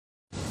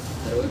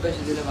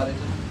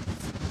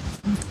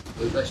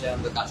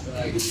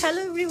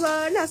Hello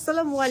everyone,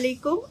 আসসালামু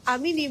আলাইকুম।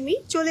 আমি নিমি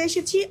চলে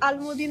এসেছি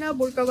আলমদিনা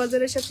বোরকা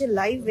বাজারের সাথে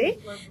লাইভে।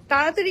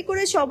 তাড়াতাড়ি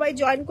করে সবাই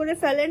জয়েন করে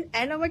ফেলেন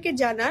এন্ড আমাকে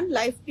জানান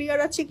লাইভ ক্লিয়ার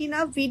আছে কিনা,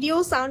 ভিডিও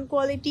সাউন্ড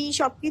কোয়ালিটি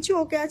সবকিছু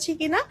ওকে আছে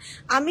কিনা।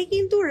 আমি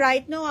কিন্তু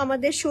রাইট নাও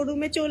আমাদের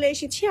শোরুমে চলে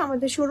এসেছি।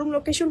 আমাদের শোরুম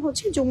লোকেশন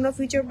হচ্ছে যমুনা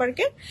ফিউচার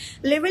পার্কের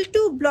level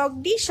 2 block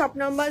D shop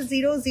number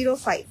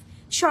 005।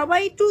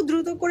 সবাই একটু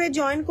দ্রুত করে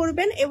জয়েন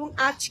করবেন। এবং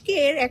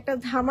আজকের একটা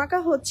ধামাকা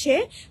হচ্ছে,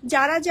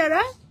 যারা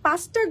যারা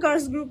 5টা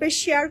গার্লস গ্রুপে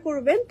শেয়ার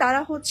করবেন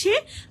তারা হচ্ছে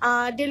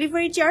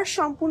ডেলিভারি চার্জ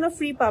সম্পূর্ণ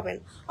ফ্রি পাবেন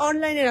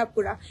অনলাইনের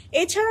আপুরা।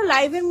 এছাড়া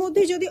লাইভের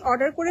মধ্যে যদি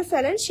অর্ডার করে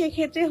ফেলেন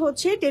সেক্ষেত্রে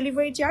হচ্ছে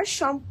ডেলিভারি চার্জ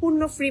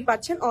সম্পূর্ণ ফ্রি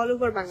পাচ্ছেন অল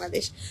ওভার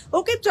বাংলাদেশ।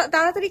 ওকে,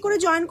 তাড়াতাড়ি করে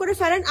জয়েন করে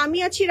ফেলেন। আমি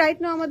আছি রাইট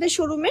নাও আমাদের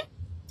শোরুমে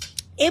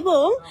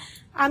এবং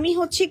আমি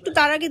হচ্ছে একটু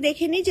তার আগে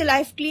দেখে নিই যে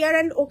লাইভ ক্লিয়ার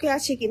অ্যান্ড ওকে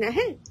আছে কিনা।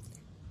 হ্যাঁ,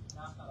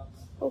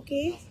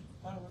 ওকে।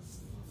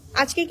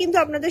 আজকে কিন্তু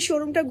আপনাদের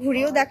শোরুমটা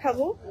ঘুরিয়েও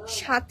দেখাবো,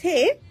 সাথে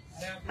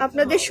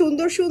আপনাদের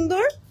সুন্দর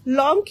সুন্দর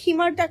লং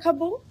খিমার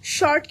দেখাবো,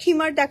 শর্ট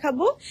খিমার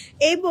দেখাবো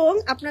এবং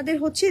আপনাদের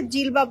হচ্ছে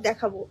জিলবাব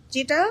দেখাবো,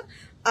 যেটা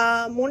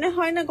মনে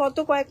হয় না গত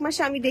কয়েক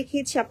মাসে আমি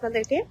দেখিয়েছি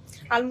আপনাদেরকে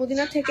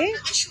আলমদিনা থেকে।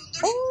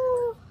 ও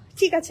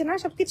ঠিক আছে না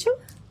সবকিছু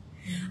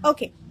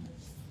ওকে।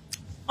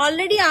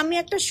 অলরেডি আমি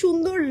একটা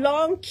সুন্দর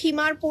লং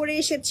খিমার পরে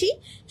এসেছি।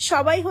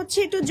 সবাই হচ্ছে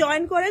একটু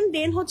জয়েন করেন,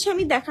 দেন হচ্ছে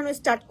আমি দেখানো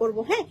স্টার্ট করব।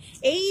 হ্যাঁ,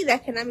 এই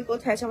দেখেন আমি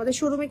কোথায় আছি। আমাদের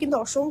শোরুমে কিন্তু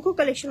অসংখ্য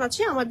কালেকশন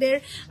আছে। আমাদের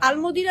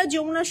আলমদিনা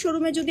যমুনা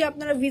শোরুমে যদি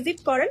আপনারা ভিজিট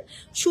করেন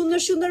সুন্দর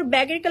সুন্দর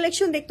ব্যাগের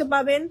কালেকশন দেখতে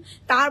পাবেন।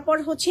 তারপর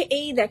হচ্ছে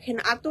এই দেখেন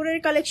আতরের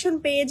কালেকশন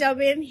পেয়ে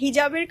যাবেন,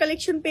 হিজাবের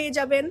কালেকশন পেয়ে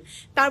যাবেন।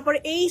 তারপর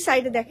এই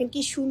সাইডে দেখেন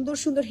কি সুন্দর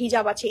সুন্দর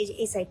হিজাব আছে, এই যে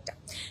এই সাইডটা।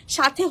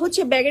 সাথে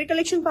হচ্ছে ব্যাগের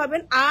কালেকশন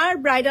পাবেন আর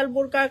ব্রাইডাল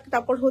বোরকা,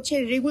 তারপর হচ্ছে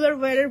রেগুলার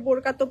ওয়্যারের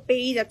বোরকা তো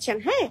পেয়েই যাচ্ছেন।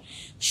 হ্যাঁ,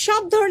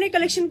 সব ধরনের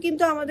কালেকশন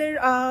কিন্তু আমাদের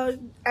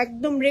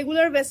একদম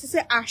রেগুলার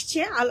বেসিসে আসছে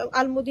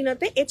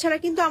আলমদিনাতে। এছাড়া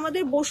কিন্তু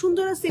আমাদের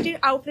বসুন্ধরা সিটির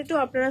আউটলেটও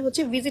আপনারা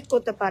হচ্ছে ভিজিট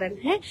করতে পারেন।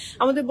 হ্যাঁ,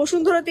 আমাদের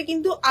বসুন্ধরাতে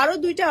কিন্তু আরো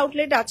 2টা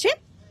আউটলেট আছে।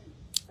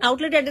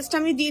 আউটলেট অ্যাড্রেসটা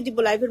আমি দিয়ে দিব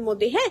লাইভের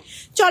মধ্যে। হ্যাঁ,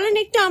 চলেন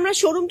একটু আমরা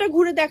শোরুমটা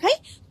ঘুরে দেখাই।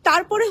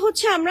 তারপরে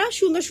হচ্ছে আমরা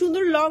সুন্দর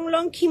সুন্দর লং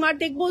লং খিমার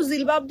দেখবো,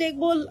 জিলবাব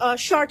দেখবো,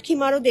 শর্ট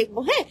খিমারও দেখবো।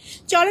 হ্যাঁ,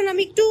 চলেন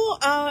আমি একটু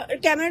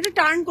ক্যামেরাটা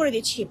টার্ন করে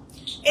দিচ্ছি।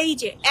 এই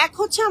যে এক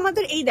হচ্ছে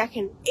আমাদের, এই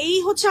দেখেন এই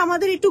হচ্ছে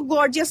আমাদের একটু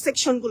গর্জিয়াস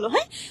সেকশন গুলো।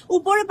 হ্যাঁ,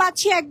 উপরে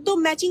পাচ্ছি একদম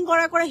ম্যাচিং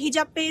করা করা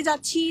হিজাব পেয়ে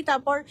যাচ্ছি।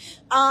 তারপর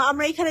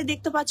আমরা এখানে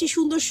দেখতে পাচ্ছি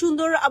সুন্দর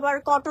সুন্দর আবার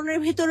কটনের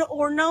ভেতরে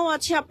ওড়নাও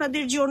আছে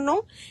আপনাদের জন্য।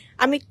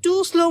 আমি একটু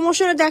স্লো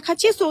মোশনে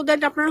দেখাচ্ছি সো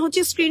দ্যাট আপনারা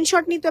হচ্ছে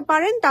স্ক্রিনশট নিতে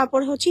পারেন, তারপর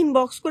হচ্ছে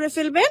ইনবক্স করে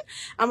ফেলবেন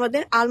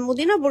আমাদের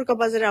আলমদিনা বোরকা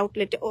বাজার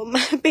আউটলেটে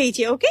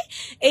পেজে। ওকে,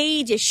 এই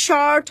যে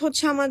শর্ট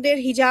হচ্ছে আমাদের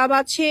হিজাব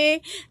আছে,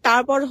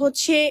 তারপর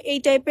হচ্ছে এই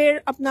টাইপের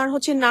আপনার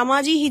হচ্ছে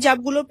নামাজি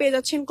হিজাবগুলো পেয়ে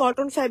যাচ্ছেন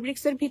কটন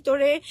ফ্যাব্রিক্স এর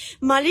ভিতরে।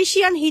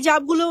 মালয়েশিয়ান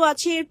হিজাবগুলো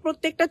আছে,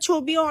 প্রত্যেকটা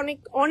ছবিও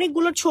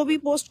অনেকগুলো ছবি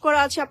পোস্ট করা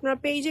আছে আপনার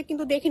পেজে,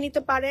 কিন্তু দেখে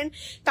নিতে পারেন।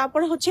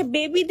 তারপর হচ্ছে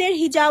বেবিদের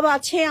হিজাব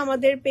আছে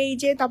আমাদের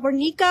পেজে, তারপর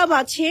নিকাব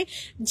আছে।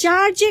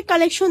 যার যে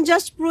কালেকশন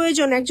জাস্ট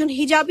প্রয়োজন একজন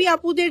হিজাবি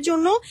আপুদের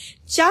জন্য,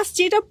 জাস্ট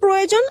যেটা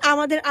প্রয়োজন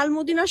আমাদের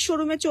আলমদিনার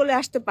শোরুমে চলে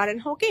আসতে পারেন।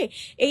 ওকে,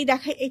 এই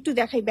দেখাই একটু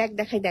দেখাই ব্যাগ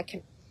দেখাই,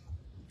 দেখেন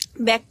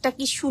ব্যাগটা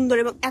কি সুন্দর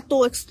এবং এত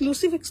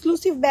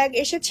এক্সক্লুসিভ ব্যাগ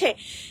এসেছে।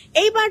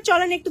 এইবার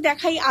চলেন একটু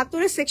দেখাই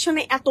আতরের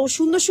সেকশনে। এত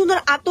সুন্দর সুন্দর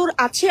আতর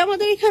আছে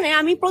আমাদের এখানে।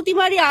 আমি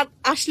প্রতিবারই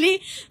আসলে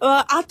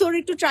আতর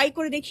একটু ট্রাই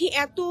করে দেখি,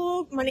 এত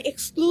মানে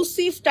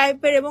এক্সক্লুসিভ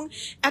টাইপের এবং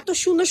এত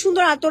সুন্দর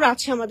সুন্দর আতর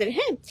আছে আমাদের।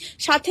 হ্যাঁ,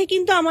 সাথে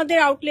কিন্তু আমাদের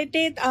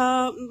আউটলেটে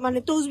মানে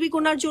তসবি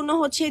কোনার জন্য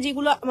হচ্ছে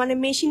যেগুলো মানে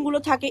মেশিন গুলো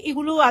থাকে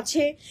এগুলো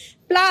আছে।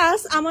 প্লাস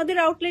আমাদের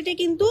আউটলেটে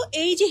কিন্তু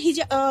এই যে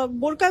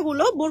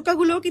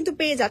বোরকাগুলো কিন্তু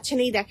পেয়ে যাচ্ছেন।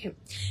 এই দেখেন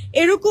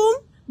এরকম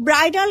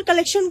ব্রাইডাল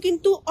কালেকশন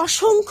কিন্তু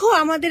অসংখ্য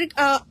আমাদের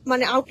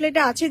মানে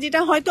আউটলেটে আছে,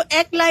 যেটা হয়তো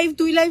 1 লাইভ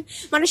 2 লাইভ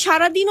মানে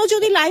সারাদিনও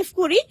যদি লাইভ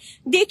করি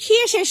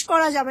দেখিয়ে শেষ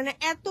করা যাবে না,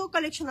 এত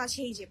কালেকশন আছে।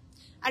 এই যে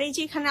আর এই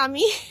যে এখানে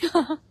আমি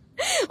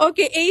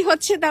ওকে, এই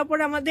হচ্ছে তারপর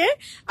আমাদের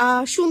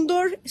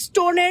সুন্দর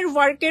স্টোনের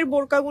ওয়ার্কের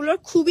বোরকাগুলোর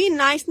খুবই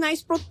নাইস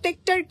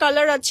প্রত্যেকটার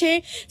কালার আছে,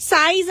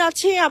 সাইজ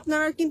আছে।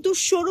 আপনারা কিন্তু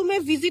শোরুমে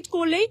ভিজিট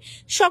করলেই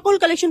সকল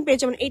কালেকশন পেয়ে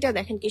যাবেন। এটা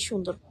দেখেন কি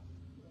সুন্দর।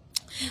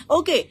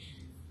 ওকে,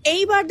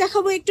 এইবার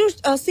দেখাবো একটু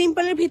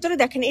সিম্পলের ভিতরে।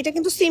 দেখেন এটা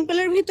কিন্তু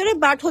সিম্পলের ভিতরে,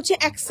 বাট হচ্ছে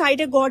এক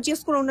সাইডে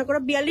গর্জিয়াস করে অন্য করে।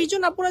 42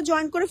 জন আপনারা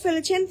জয়েন করে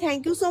ফেলেছেন,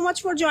 thank you so much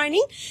for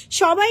joining.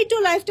 সবাই একটু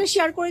লাইভটা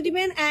শেয়ার করে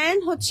দিবেন অ্যান্ড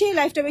হচ্ছে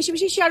লাইভটা বেশি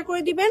বেশি শেয়ার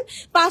করে দিবেন।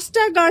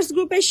 5টা গার্লস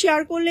গ্রুপে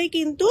শেয়ার করলেই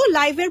কিন্তু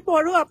লাইভের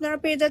পরও আপনারা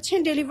পেয়ে যাচ্ছেন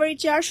ডেলিভারি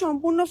চার্জ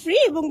সম্পূর্ণ ফ্রি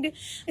এবং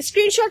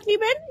স্ক্রিনশট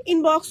নিবেন,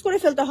 ইনবক্স করে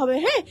ফেলতে হবে।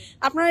 হ্যাঁ,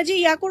 আপনারা যে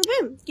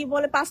করবেন কি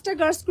বলে 5টা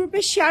গার্লস গ্রুপে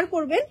শেয়ার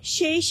করবেন,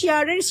 সেই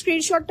শেয়ারের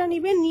স্ক্রিনশটটা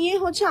নিবেন, নিয়ে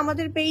হচ্ছে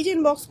আমাদের পেজে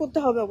ইনবক্স করতে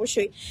হবে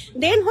অবশ্যই।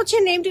 দেন হচ্ছে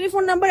নেম,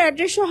 টেলিফোন নাম্বার,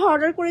 অ্যাড্রেস সহ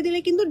অর্ডার করে দিলে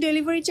কিন্তু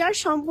ডেলিভারি চার্জ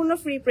সম্পূর্ণ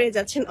ফ্রি পেয়ে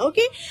যাচ্ছেন।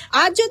 ওকে,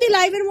 আর যদি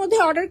লাইভের মধ্যে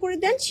অর্ডার করে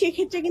দেন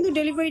সেক্ষেত্রে কিন্তু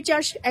ডেলিভারি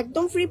চার্জ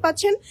একদম ফ্রি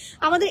পাচ্ছেন।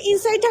 আমাদের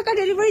ইনসাইড ঢাকা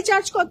ডেলিভারি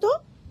চার্জ কত?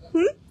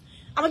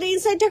 আমাদের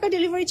ইনসাইড ঢাকা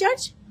ডেলিভারি চার্জ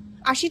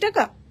 80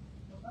 টাকা।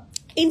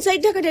 ইনসাইড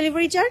ঢাকা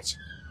ডেলিভারি চার্জ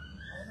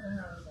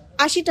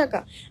 80 টাকা,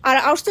 আর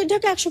আউটসাইড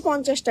ঢাকা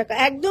 150 টাকা।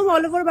 একদম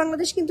অল ওভার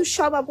বাংলাদেশ কিন্তু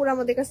সব আপুরা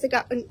আমাদের কাছ থেকে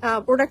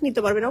প্রোডাক্ট নিতে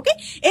পারবেন। ওকে,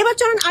 এবার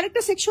চলুন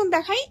আরেকটা সেকশন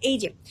দেখাই। এই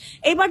যে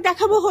এবার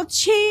দেখাবো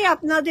হচ্ছে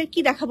আপনাদের, কি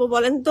দেখাবো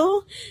বলেন তো,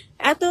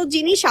 এত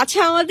জিনিস আছে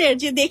আমাদের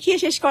যে দেখিয়ে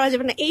শেষ করা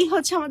যাবে না। এই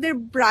হচ্ছে আমাদের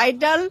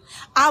ব্রাইডাল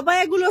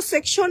আবায়াগুলো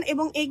সেকশন,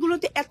 এবং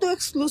এইগুলোতে এত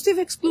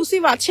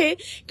এক্সক্লুসিভ আছে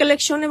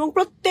কালেকশন, এবং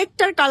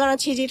প্রত্যেকটার কালার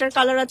আছে। যেটার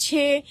কালার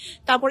আছে,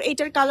 তারপর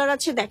এইটার কালার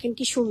আছে, দেখেন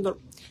কি সুন্দর।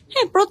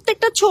 হ্যাঁ,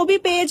 প্রত্যেকটা ছবি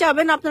পেয়ে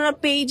যাবেন আপনারা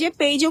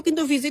পেজেও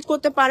কিন্তু ভিজিট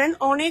করতে পারেন।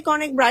 অনেক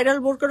অনেক ব্রাইডাল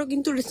বোরকারও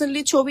কিন্তু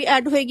রিসেন্টলি ছবি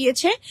অ্যাড হয়ে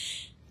গিয়েছে।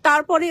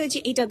 তারপরে ওই যে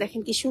এটা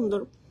দেখেন কি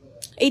সুন্দর,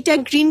 এইটা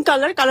গ্রিন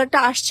কালারটা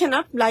আসছে না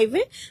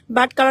লাইভে,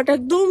 বাট কালারটা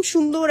একদম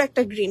সুন্দর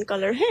একটা গ্রিন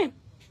কালার। হ্যাঁ,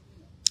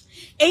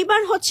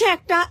 এইবার হচ্ছে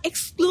একটা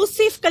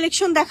এক্সক্লুসিভ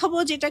কালেকশন দেখাবো,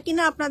 যেটা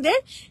কিনা আপনাদের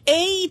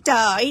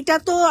এইটা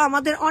তো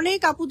আমাদের অনেক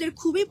আপুদের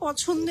খুবই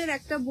পছন্দের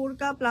একটা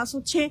বোরকা, প্লাস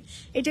হচ্ছে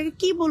এটাকে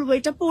কি বলবো,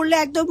 এটা পরলে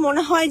একদম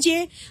মনে হয় যে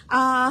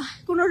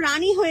কোনো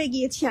রানী হয়ে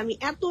গিয়েছি আমি,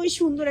 এতই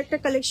সুন্দর একটা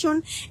কালেকশন।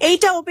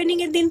 এইটা ওপেনিং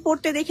এর দিন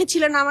পড়তে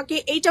দেখেছিলেন আমাকে,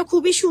 এইটা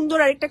খুবই সুন্দর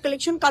আরেকটা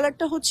কালেকশন।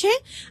 কালারটা হচ্ছে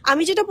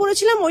আমি যেটা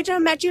পরেছিলাম ওইটার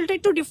ম্যাটেরিয়ালটা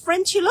একটু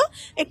ডিফারেন্ট ছিল,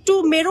 একটু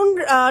মেরুন,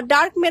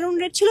 ডার্ক মেরুন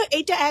রেড ছিল,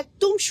 এইটা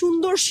একদম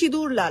সুন্দর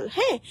সিঁদুর লাল।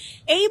 হ্যাঁ,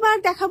 এইবার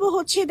দেখাবো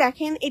হচ্ছে,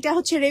 দেখেন এটা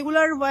হচ্ছে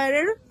রেগুলার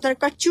ওয়্যারের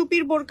তার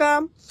চুপির বোরকা।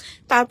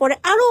 তারপরে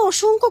আরো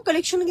অসংখ্য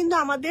কালেকশন কিন্তু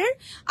আমাদের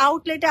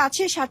আউটলেটে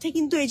আছে, সাথে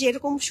কিন্তু এই যে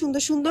এরকম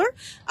সুন্দর সুন্দর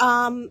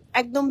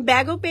একদম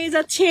ব্যাগও পেয়ে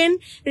যাচ্ছেন,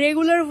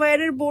 রেগুলার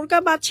ওয়্যারের বোরকা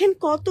পাচ্ছেন,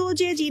 কত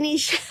যে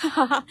জিনিস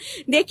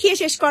দেখিয়ে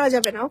শেষ করা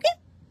যাবে না। ওকে,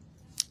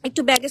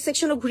 একটু ব্যাগের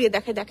সেকশনও ঘুরিয়ে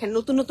দেখেন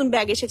নতুন নতুন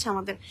ব্যাগ এসেছে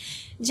আমাদের।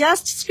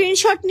 জাস্ট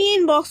স্ক্রিনশট নিয়ে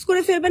ইনবক্স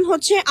করে ফেলবেন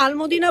হচ্ছে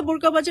আলমদিনা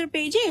বোরকা বাজার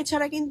পেজে।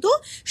 এছাড়া কিন্তু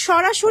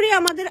সরাসরি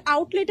আমাদের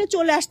আউটলেটে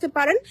চলে আসতে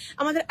পারেন।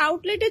 আমাদের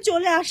আউটলেটে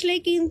চলে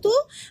আসলেই কিন্তু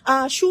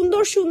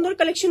সুন্দর সুন্দর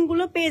কালেকশন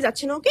গুলো পেয়ে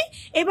যাচ্ছেন। ওকে,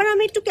 এবার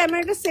আমি একটু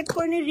ক্যামেরাটা সেট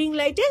করে নিই রিং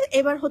লাইটে।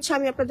 এবার হচ্ছে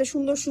আমি আপনাদের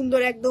সুন্দর সুন্দর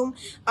একদম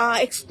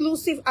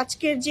এক্সক্লুসিভ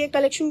আজকের যে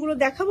কালেকশন গুলো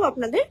দেখাবো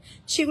আপনাদের,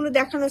 সেগুলো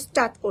দেখানো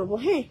স্টার্ট করবো।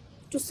 হ্যাঁ,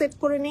 একটু সেট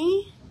করে নিই,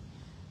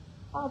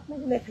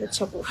 আপনাকে দেখা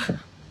যাচ্ছে।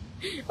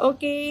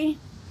 ওকে,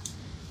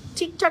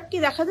 ঠিকঠাক কি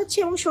দেখা যাচ্ছে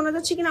এবং শোনা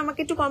যাচ্ছে কিনা আমাকে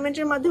একটু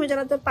কমেন্টের মাধ্যমে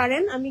জানাতে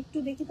পারেন। আমি একটু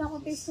দেখি তো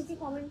আমার পেজ থেকে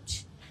কমেন্ট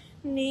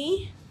নেই।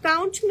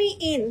 Count me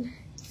in.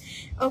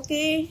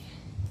 ওকে,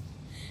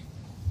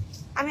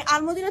 আমি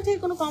আলমদিনা থেকে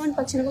কোনো কমেন্ট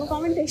পাচ্ছি না। কোনো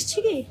কমেন্ট এসছে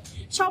কি?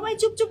 সবাই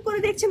চুপ করে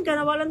দেখছেন কেন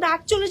বলেন তো?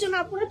 48 জন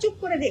আপনারা চুপ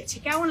করে দেখছে,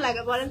 কেমন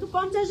লাগে বলেন তো?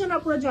 50 জন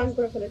আপনারা জয়েন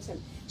করে ফেলেছেন।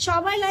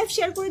 সবাই লাইভ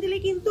শেয়ার করে দিলে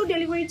কিন্তু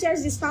ডেলিভারি চার্জ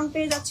ডিসকাউন্ট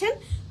পেয়ে যাচ্ছেন।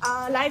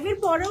 লাইভের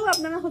পরেও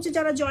আপনারা হচ্ছে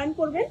যারা জয়েন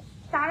করবেন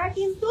তারা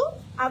কিন্তু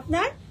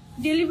আপনার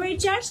delivery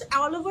charge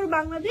all over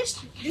Bangladesh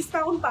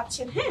discount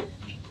পাচ্ছেন। হ্যাঁ,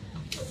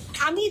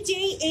 আমি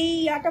যেই এই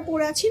ইয়াটা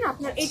পরে আছি না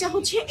আপনার, এটা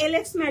হচ্ছে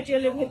এলএক্স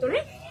ম্যাটেরিয়ালের ভেতরে।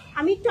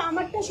 আমি একটু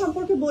আমারটা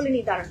সম্পর্কে বলে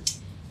নিই, দাঁড়ান।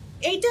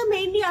 এইটা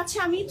মেইনলি আছে,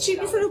 আমি 3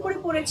 পিসের উপরে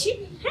পরেছি।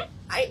 হ্যাঁ,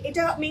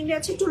 এটা মেইনলি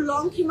আছে একটু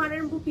লং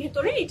খিমারের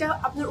ভেতরে। এটা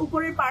আপনার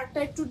উপরের পার্টটা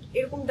একটু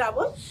এরকম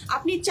ডাবল।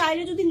 আপনি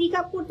চাইলে যদি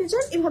নিকাব করতে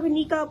চান এভাবে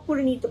নিকাব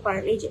করে নিতে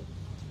পারেন। এই যে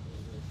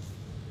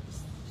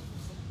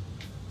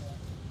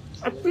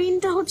আর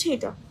প্রিন্টটা হচ্ছে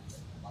এটা,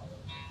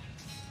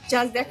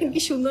 জাস্ট দেখেন কি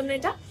সুন্দর না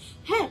এটা।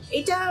 হ্যাঁ,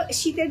 এটা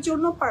শীতের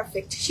জন্য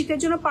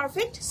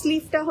পারফেক্ট।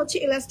 স্লিভটা হচ্ছে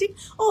ইলাস্টিক।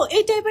 ও,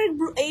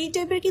 এই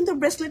টাইপের কিন্তু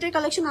ব্রেসলেটের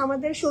কালেকশন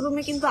আমাদের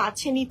শোরুমে কিন্তু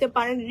আছে, নিতে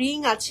পারেন। রিং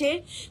আছে,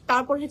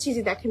 তারপর হচ্ছে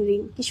যে দেখেন রিং,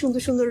 কি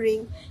সুন্দর সুন্দর রিং।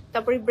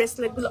 তারপরে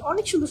ব্রেসলেট গুলো,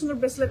 অনেক সুন্দর সুন্দর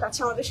ব্রেসলেট আছে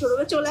আমাদের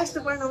শোরুমে। চলে আসতে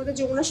পারেন আমাদের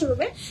যমুনা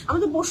শোরুমে।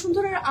 আমাদের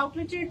বসুন্ধরার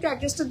আউটলেটের একটু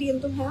অ্যাড্রেসটা দিয়ে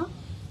তো। হ্যাঁ,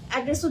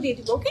 অ্যাড্রেসও দিয়ে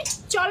দিব। ওকে,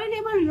 চলেন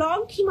এবার লং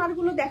খিমার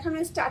গুলো দেখানো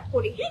স্টার্ট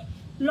করি। হ্যাঁ,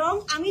 লং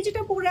আমি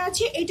যেটা পরে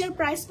আছি এটার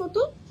প্রাইস কত?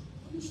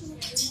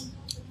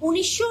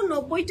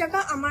 1990 টাকা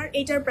আমার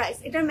এটার প্রাইস।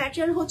 এটার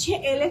ম্যাটেরিয়াল হচ্ছে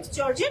এলএক্স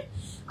জর্জেট,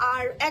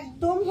 আর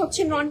একদম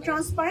হচ্ছে নন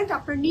ট্রান্সপারেন্ট।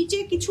 আপনার নিচে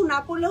কিছু না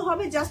পরলেও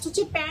হবে, জাস্ট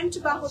হচ্ছে প্যান্ট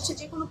বা হচ্ছে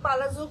যে কোনো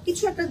পালাজো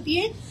কিছু একটা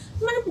দিয়ে,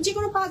 মানে যে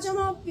কোনো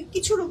পাজামা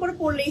কিছুর উপরে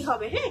পরলেই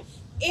হবে। হ্যাঁ,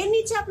 এর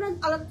নিচে আপনার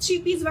আলাদা 3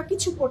 পিস বা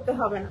কিছু পরতে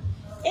হবে না।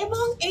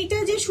 এবং এইটা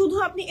যে শুধু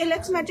আপনি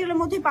এলএক্স ম্যাটেরিয়ালের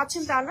মধ্যে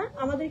পাচ্ছেন তা না,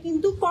 আমাদের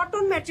কিন্তু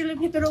কটন ম্যাটেরিয়ালের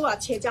ভেতরেও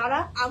আছে। যারা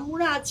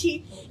আমরা আছি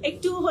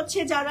একটু হচ্ছে,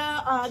 যারা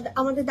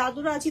আমাদের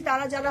দাদুরা আছি,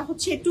 তারা যারা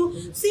হচ্ছে একটু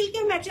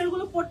সিল্কের ম্যাটেরিয়াল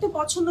গুলো পড়তে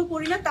পছন্দ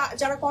করি না,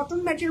 যারা কটন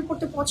ম্যাটেরিয়াল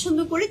পড়তে পছন্দ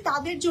করি,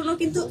 তাদের জন্য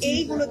কিন্তু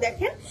এইগুলো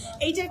দেখেন।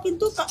 এইটা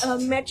কিন্তু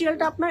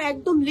ম্যাটেরিয়ালটা আপনার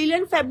একদম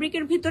লিলেন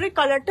ফ্যাব্রিকের ভিতরে,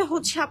 কালারটা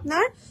হচ্ছে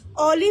আপনার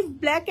অলিভ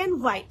ব্ল্যাক অ্যান্ড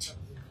হোয়াইট,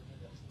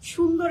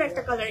 সুন্দর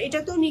একটা কালার। এটা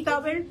তো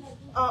নিকাবের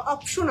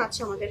অপশন আছে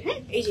আমাদের।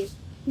 হ্যাঁ, এই যে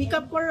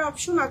নিকাব করার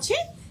অপশন আছে।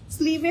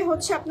 স্লিভে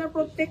হচ্ছে আপনার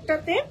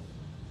প্রত্যেকটাতে,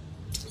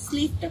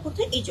 স্লিভটা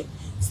কোথায়, এই যে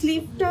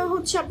স্লিভটা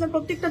হচ্ছে আপনার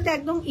প্রত্যেকটাতে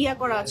একদম ইয়া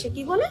করা আছে,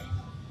 কি বলে,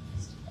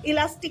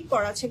 ইলাস্টিক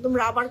করা আছে, একদম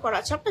রাবার করা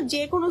আছে। আপনার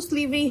যে কোনো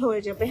স্লিভেই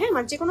হয়ে যাবে। হ্যাঁ,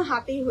 মানে যে কোনো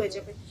হাতেই হয়ে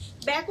যাবে।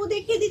 ব্যাকও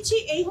দেখিয়ে দিচ্ছি,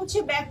 এই হচ্ছে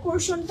ব্যাক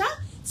পোর্শনটা।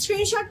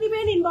 স্ক্রিনশট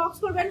নেবেন, ইনবক্স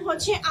করবেন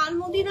হচ্ছে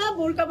আলমদিনা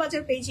বোরকা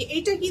বাজার পেজে।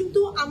 এটা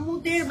কিন্তু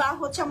আম্মুদের বা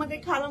হচ্ছে আমাদের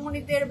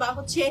খালামণিদের বা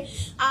হচ্ছে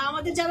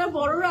আমাদের যারা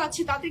বড়রা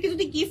আছে তাদেরকে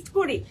যদি গিফট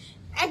করি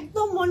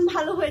একদম মন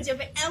ভালো হয়ে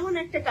যাবে, এমন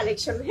একটা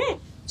কালেকশন। হ্যাঁ,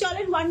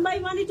 চলেন 1 বাই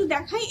 1 একটু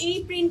দেখাই। এই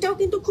প্রিন্টটাও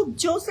কিন্তু খুব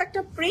জোস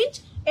একটা প্রিন্ট।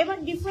 এবার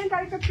ডিফারেন্ট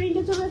আরেকটা প্রিন্ট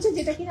তো রয়েছে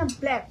যেটা কিনা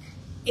ব্ল্যাক।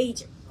 এই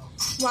যে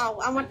ওয়াও,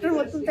 আমারটার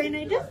মতন তাই না?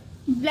 এটা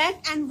ব্ল্যাক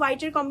অ্যান্ড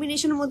হোয়াইটের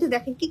কম্বিনেশনের মধ্যে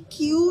দেখেন কি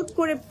কিউট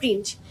করে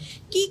প্রিন্ট,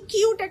 কি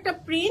কিউট একটা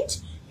প্রিন্ট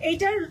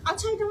এইটার।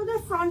 আচ্ছা, এটা আমাদের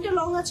ফ্রন্টে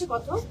লং আছে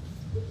কত,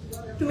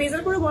 একটু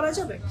মেজার করে বলা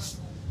যাবে?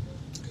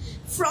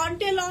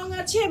 ফ্রন্টে লং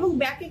আছে এবং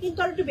ব্যাকে কিন্তু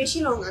আর একটু বেশি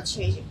লং আছে।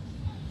 এই যে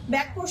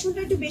ব্যাক পোর্শনটা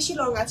একটু বেশি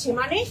লং আছে,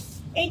 মানে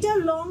এইটার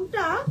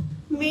লংটা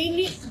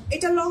মেইনলি,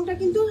 এটার লংটা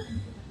কিন্তু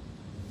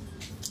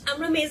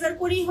আমরা মেজার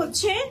করি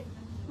হচ্ছে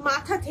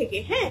মাথা থেকে।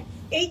 হ্যাঁ,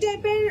 এই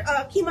টাইপের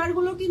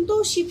খিমারগুলো কিন্তু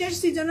শীতের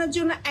সিজনের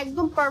জন্য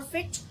একদম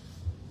পারফেক্ট,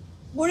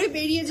 পরে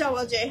বেরিয়ে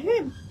যাওয়া যায়।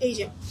 হ্যাঁ, এই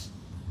যে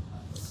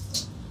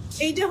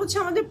এইটা হচ্ছে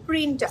আমাদের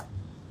প্রিন্টটা।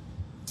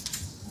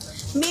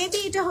 মেবি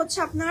এটা হচ্ছে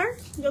আপনার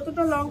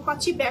যতটা লং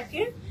পাচ্ছি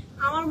ব্যাকের,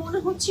 আমার মনে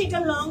হচ্ছে এটা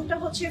লংটা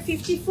হচ্ছে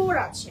 54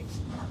 আছে,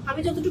 আমি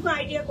যতটুকু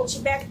আইডিয়া করছি।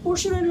 ব্যাক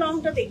পোর্শনের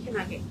লংটা দেখেন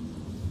আগে।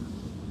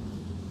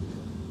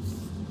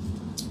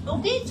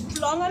 ওকে,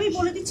 লং আমি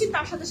বলে দিচ্ছি,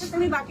 তার সাথে সাথে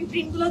আমি বাকি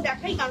প্রিন্ট গুলো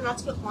দেখাই, কারণ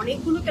আজকে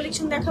অনেকগুলো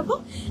কালেকশন দেখাবো।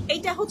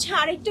 এইটা হচ্ছে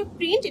আরেকটা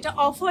প্রিন্ট, এটা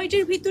অফ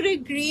হোয়াইটের ভিতরে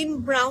গ্রিন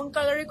ব্রাউন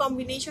কালারের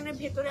কম্বিনেশনের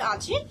ভেতরে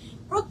আছে।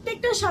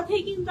 প্রত্যেকটার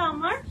সাথেই কিন্তু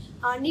আমার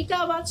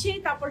নিকাব আছে,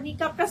 তারপর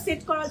নিকাবটা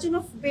সেট করার জন্য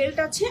বেল্ট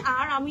আছে,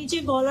 আর আমি যে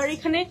গলার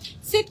এখানে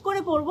সেট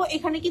করে পরবো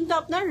এখানে কিন্তু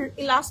আপনার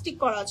ইলাস্টিক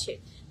করা আছে,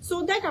 সো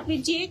দ্যাট আপনি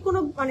যে কোনো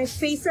মানে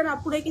ফেসের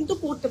আপুরে কিন্তু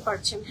পরতে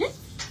পারছেন। হ্যাঁ,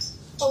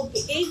 ওকে,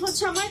 এই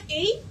হচ্ছে আমার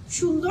এই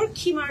সুন্দর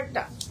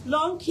খিমারটা,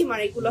 লং খিমার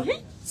এগুলো।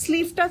 হ্যাঁ,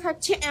 স্লিভটা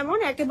থাকছে এমন,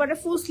 একেবারে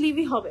ফুল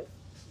স্লিভই হবে।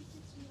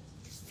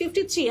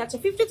 53, আচ্ছা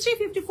 53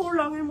 54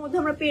 লং এর মধ্যে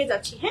আমরা পেয়ে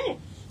যাচ্ছি। হ্যাঁ,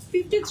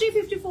 53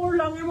 54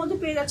 লং এর মধ্যে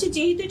পেয়ে যাচ্ছি,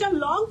 যেহেতু এটা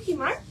লং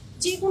খিমার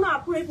যে কোনো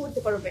আপুরাই পড়তে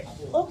পারবে।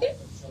 ওকে,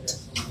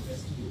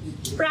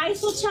 প্রাইস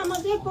হচ্ছে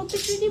আমাদের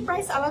প্রত্যেকটি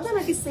প্রাইস আলাদা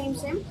নাকি সেম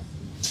সেম?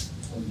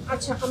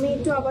 আচ্ছা, আমি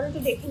একটু আবার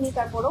একটু দেখে নিই।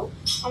 তারপরও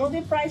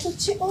আমাদের প্রাইস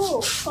হচ্ছে, ও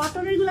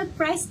কটনের গুলোর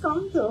প্রাইস কম,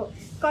 তো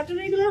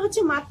কটনের গুলো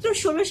হচ্ছে মাত্র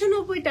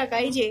 1690 টাকা।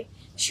 এই যে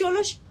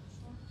 16,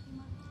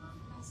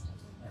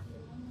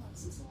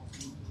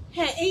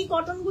 হ্যাঁ এই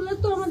কটন গুলো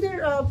তো আমাদের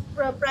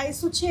প্রাইস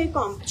হচ্ছে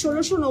কম,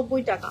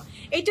 1690 টাকা।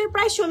 এটার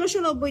প্রাইস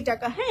 1690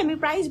 টাকা। হ্যাঁ, আমি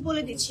প্রাইস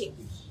বলে দিচ্ছি।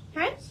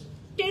 হ্যাঁ,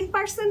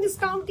 10%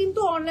 ডিসকাউন্ট কিন্তু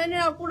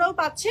অনলাইনের আপুরাও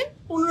পাচ্ছেন,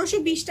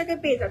 1520 টাকায়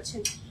পেয়ে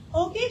যাচ্ছেন।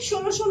 ওকে,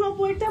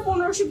 1690টা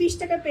 1520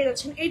 টাকায় পেয়ে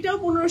যাচ্ছেন, এটাও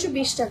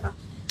 1520 টাকা।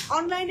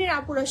 অনলাইনের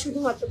আপুরা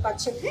শুধুমাত্র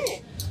পাচ্ছেন। হ্যাঁ,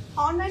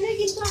 অনলাইনে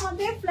কিন্তু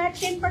আমাদের ফ্ল্যাট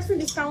 10%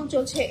 ডিসকাউন্ট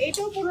চলছে,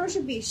 এটাও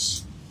 1520।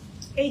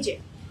 এই যে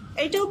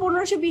এটাও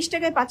 1520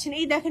 টাকায় পাচ্ছেন।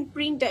 এই দেখেন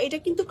প্রিন্টটা, এটা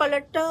কিন্তু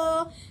কালারটা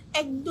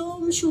একদম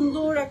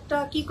সুন্দর একটা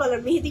কি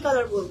কালার, মেহেদি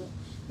কালার বলবো,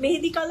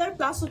 মেহেদি কালার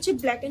প্লাস হচ্ছে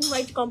ব্ল্যাক এন্ড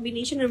হোয়াইট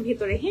কম্বিনেশনের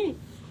ভিতরে। হ্যাঁ,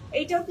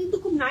 এটাও কিন্তু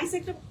খুব নাইস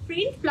একটা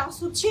প্রিন্ট, প্লাস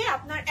হচ্ছে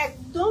আপনার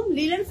একদম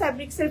লিলেন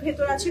ফ্যাব্রিক্স এর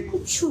ভেতর আছে,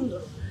 খুব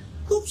সুন্দর,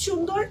 খুব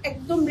সুন্দর,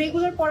 একদম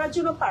রেগুলার পরার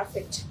জন্য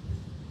পারফেক্ট।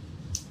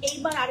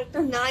 এইবার আরেকটা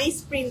নাইস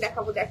প্রিন্ট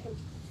দেখাবো, দেখেন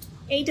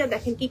এইটা,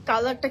 দেখেন কি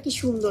কালারটা কি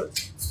সুন্দর,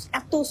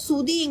 এত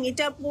সুদিং,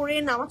 এটা পরে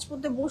নামাজ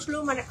পড়তে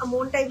বসলেও মানে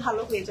মনটাই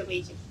ভালো হয়ে যাবে।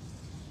 এই যে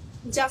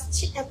জাস্ট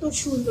এত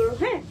সুন্দর।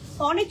 হ্যাঁ,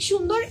 অনেক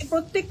সুন্দর,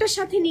 প্রত্যেকটার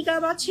সাথে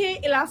নিকাব আছে,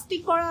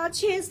 এলাস্টিক করা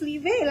আছে,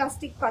 স্লিভে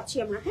এলাস্টিক পাচ্ছি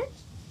আমরা। হ্যাঁ,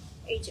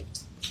 এই যে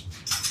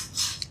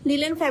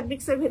লিলেন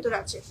ফ্যাব্রিক্স এর ভেতর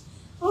আছে।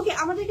 ওকে,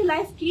 আমাদেরকে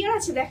লাইভ ক্লিয়ার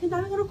আছে? দেখেন তো,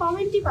 আমি কোনো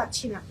কমেন্টই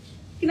পাচ্ছি না,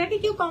 নাকি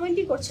কেউ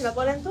কমেন্টই করছে না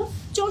বলেন তো?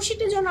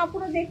 64 জন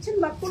আপনারা দেখছেন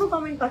বাট কোনো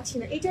কমেন্ট পাচ্ছি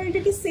না। এটা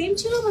কি সেম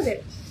ছিল আমাদের?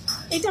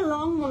 এটা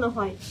লং মনে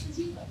হয়।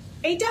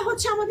 এইটা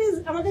হচ্ছে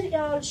আমাদের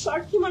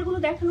শর্ট খিমার গুলো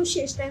দেখানো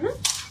শেষ, তাই না?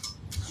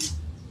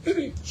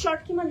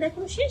 শর্ট খিমার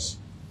দেখানো শেষ,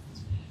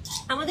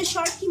 আমাদের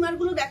শর্ট খিমার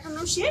গুলো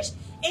দেখানো শেষ।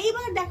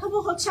 এইবার দেখাবো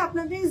হচ্ছে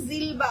আপনাদের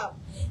জিলবাব।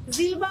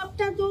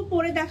 জিলবাবটা তো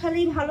পরে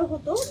দেখালেই ভালো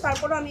হতো,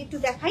 তারপরে আমি একটু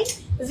দেখাই।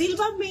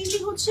 জিলবাব মেইনলি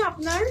হচ্ছে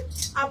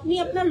আপনি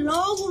আপনার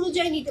লং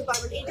অনুযায়ী নিতে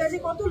পারবেন। এটা যে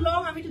কত লং,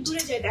 আমি একটু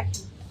দূরে যাই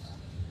দেখেন।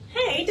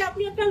 হ্যাঁ, এটা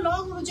আপনি আপনার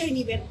লং অনুযায়ী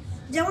নিবেন,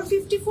 যেমন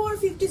 54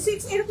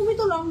 56 এরকমই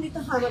তো লং নিতে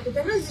হয় আমাদের,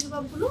 তাই না?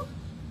 জিলবাব গুলো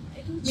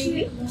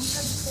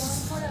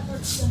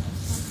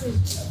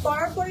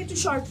পরার পরে একটু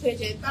শর্ট হয়ে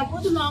যায়, তারপর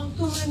তো লং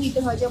তো আমরা নিতে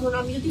হয়। যেমন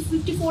আমি যদি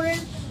 54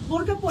 এর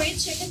বোরকা পরি,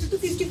 সেক্ষেত্রে তো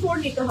 54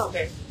 নিতে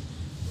হবে।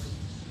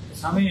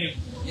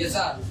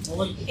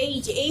 এই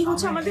যে এই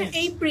হচ্ছে আমাদের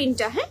এই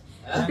প্রিন্টটা। হ্যাঁ,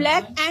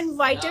 ব্ল্যাক এন্ড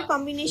হোয়াইট এর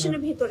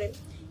কম্বিনেশনের ভিতরে।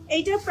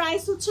 এইটার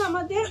প্রাইস হচ্ছে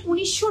আমাদের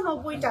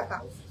 1990 টাকা।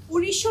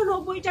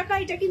 1990 টাকা।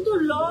 এটা কিন্তু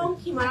লং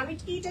খিমার। আমি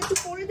কি এটা একটু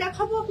পরে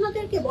দেখাবো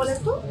আপনাদেরকে, বলেন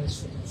তো?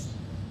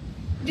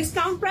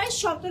 ডিসকাউন্ট প্রাইস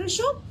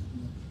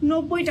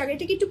 1790 টাকা।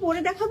 এটা কি একটু পরে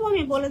দেখাবো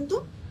আমি, বলেন তো?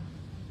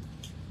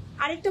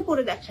 আরেকটা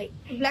পরে দেখাই,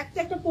 ব্ল্যাক তো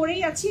একটা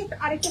পরেই আছি,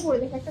 আরেকটা পরে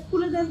দেখাই। একটা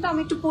খুলে দেন তো, আমি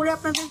একটু পরে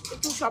আপনাদের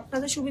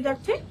আপনাদের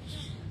সুবিধার্থে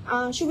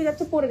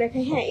পরে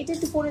দেখাই। হ্যাঁ, এটা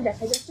একটু পরে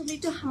দেখাই, জাস্ট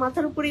একটু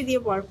মাথার উপরে দিয়ে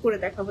করে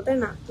দেখাবো, তাই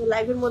না? তো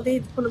লাইভের মধ্যে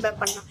কোনো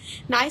ব্যাপার না।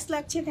 নাইস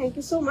লাগছে, থ্যাংক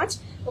ইউ সো মাচ।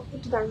 ওকে,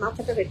 একটু তার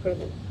মাথাটা বের করে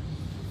দেন,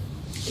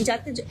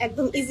 যাতে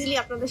একদম ইজিলি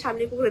আপনাদের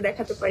সামনে করে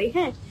দেখাতে পারি।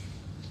 হ্যাঁ,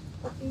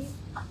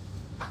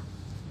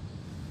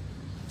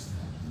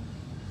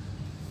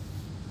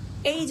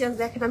 এই জাস্ট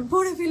দেখেন আমি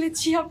পরে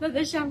ফেলেছি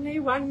আপনাদের সামনে।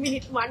 1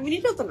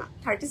 মিনিটও তো না,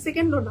 30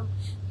 সেকেন্ডও না,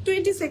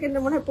 20 সেকেন্ডে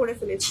মনে হয় পরে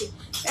ফেলেছি।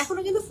 এখনো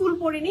কিন্তু ফুল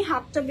পরিনি,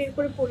 হাতটা বের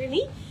করে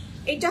পরিনি।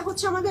 এটা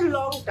হচ্ছে আমাদের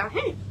লংটা।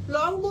 হ্যাঁ,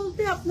 লং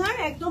বলতে আপনার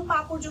একদম পা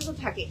পর্যন্ত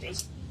থাকে, এটাই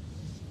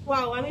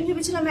ওয়াও, আমি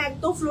ভেবেছিলাম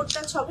একদম ফ্লোর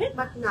টাচ হবে,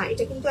 বাট না,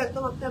 এটা কিন্তু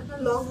একদম আপনি আপনার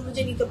লং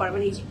অনুযায়ী নিতে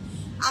পারবেন। এই যে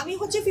আমি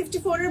হচ্ছে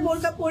 54 এর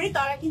বোরকা পরি,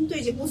 তারা কিন্তু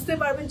এই যে বুঝতে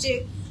পারবেন যে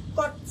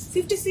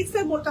 56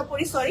 এর বোরকা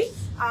পরি, সরি,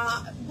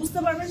 বুঝতে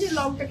পারবেন যে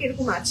লংটা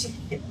কিরকম আছে।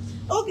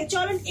 ওকে,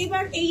 চলেন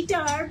এবার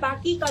এইটার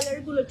বাকি কালার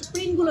গুলো একটু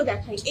প্রিন্ট গুলো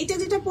দেখাই। এটা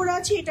যেটা পরে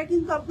আছে এটা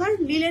কিন্তু আপনার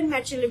লিলেন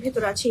ম্যাটেরিয়ালের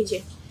ভেতর আছে। এই যে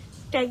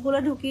ট্যাগ গুলো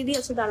ঢুকিয়ে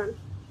দিয়েছে, দাঁড়ান,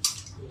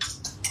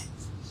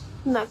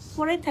 না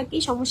পরে থাকি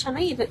সমস্যা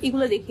নাই, এটা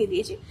এগুলো দেখিয়ে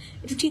দিয়েছে,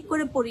 একটু ঠিক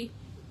করে পরি।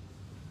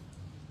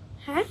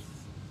 হ্যাঁ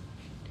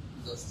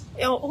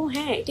ও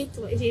হ্যাঁ, এটাই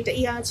তো, এই যে এটা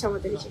ইয়া আছে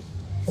আমাদের। এই যে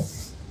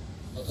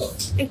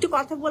একটু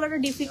কথা বলাটা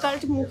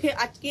ডিফিকাল্ট, মুখে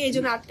আটকে, এই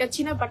জন্য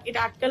আটকাচ্ছি না, বাট এটা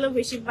আটকালেও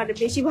বেশি মানে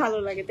বেশি ভালো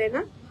লাগে, তাই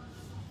না?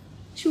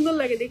 সুন্দর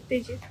লাগে দেখতে।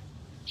 এই যে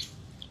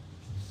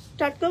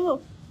আটকাবো,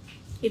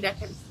 এই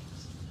দেখেন,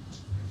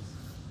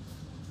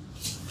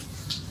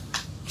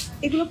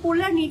 এগুলো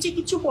পরলে আর নিচে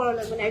কিছু পরা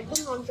লাগবে না, একদম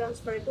নন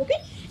ট্রান্সপারেন্ট। ওকে,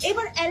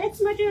 এবার এলেক্স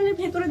ম্যাটেরিয়ালের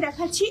ভেতরে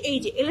দেখাচ্ছি। এই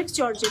যে এলেক্স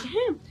জর্জেট,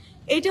 হ্যাঁ,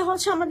 এটা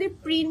হচ্ছে আমাদের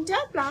প্রিন্টটা,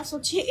 প্লাস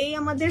হচ্ছে এই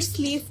আমাদের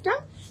স্লিভটা,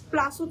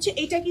 প্লাস হচ্ছে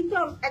এটা কিন্তু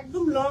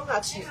একদম লং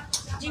আছে।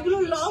 যেগুলো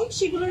লং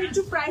সেগুলোর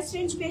একটু প্রাইস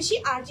রেঞ্জ বেশি,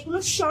 আর যেগুলো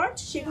শর্ট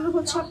সেগুলো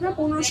হচ্ছে আপনার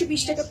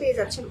 1520 টাকা পেয়ে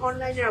যাচ্ছেন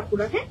অনলাইনের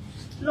আপুরা। হ্যাঁ,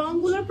 লং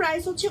গুলোর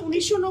প্রাইস হচ্ছে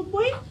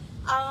 1990,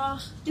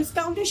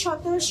 ডিসকাউন্টে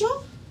 1700,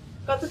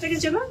 কত টাকা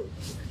যেন?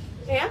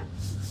 হ্যাঁ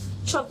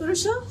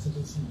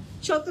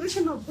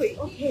 1790।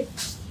 ওকে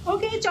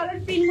ওকে, চলেন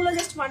প্রিন্ট গুলো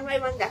জাস্ট ওয়ান বাই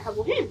ওয়ান দেখাবো।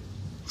 হ্যাঁ,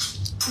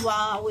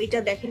 ওয়াও, এটা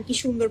দেখেন কি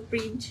সুন্দর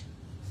প্রিন্ট,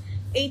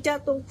 এইটা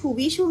তো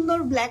খুবই সুন্দর,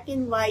 ব্ল্যাক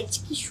এন্ড হোয়াইট,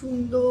 কি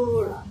সুন্দর।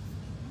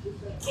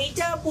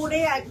 এইটা পরে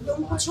একদম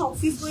হচ্ছে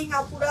অফিস গোয়িং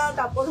আপুরা,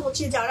 তারপর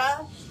হচ্ছে যারা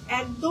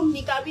একদম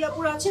নিকাবি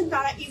আপুরা আছেন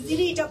তারা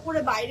ইজিলি এটা পরে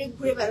বাইরে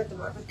ঘুরে বেড়াতে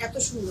পারবেন। এত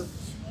সুন্দর,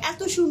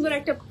 এত সুন্দর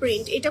একটা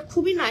প্রিন্ট, এটা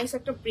খুবই নাইস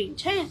একটা প্রিন্ট।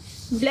 হ্যাঁ,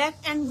 ব্ল্যাক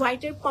এন্ড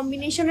হোয়াইট এর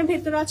কম্বিনেশনের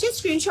ভেতরে আছে।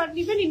 স্ক্রিনশট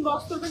নিবেন,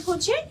 ইনবক্স করবেন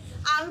হচ্ছে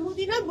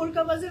আলমদিনা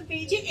বোরকা বাজার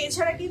পেজে।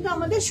 এছাড়া কিন্তু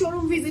আমাদের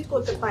শোরুম ভিজিট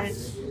করতে পারেন।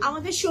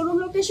 আমাদের শোরুম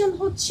লোকেশন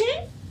হচ্ছে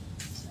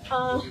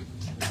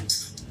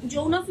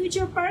Jamuna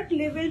future park,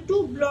 level 2,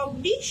 block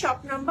D, shop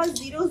number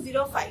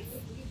 005।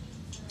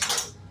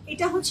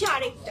 এটা হচ্ছে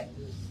আরেকটা,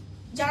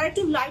 যারা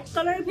একটু লাইট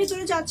কালারের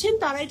ভেতরে যাচ্ছেন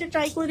তারা এটা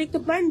ট্রাই করে দেখতে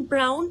পারেন।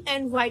 ব্রাউন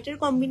এন্ড হোয়াইট এর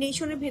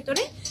কম্বিনেশনের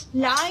ভেতরে,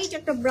 লাইট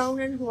একটা ব্রাউন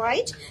এন্ড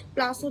হোয়াইট,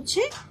 প্লাস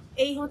হচ্ছে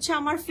এই হচ্ছে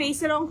আমার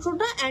ফেসের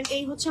অংশটা, এন্ড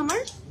এই হচ্ছে আমার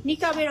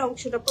নিকাবের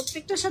অংশটা।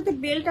 প্রত্যেকটার সাথে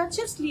বেল্ট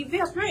আছে, স্লিভে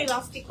আপনার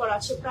এলাস্টিক করা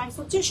আছে। প্রাইস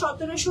হচ্ছে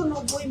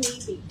 1790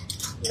 মেবি,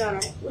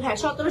 হ্যাঁ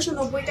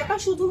 1790 টাকা,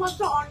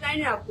 শুধুমাত্র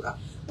অনলাইনে আপুরা।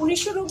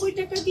 1990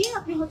 টাকা দিয়ে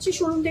আপনি হচ্ছে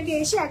শোরুম থেকে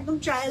এসে একদম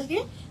ট্রায়াল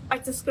দিয়ে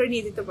পারচেস করে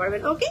নিয়ে দিতে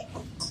পারবেন। ওকে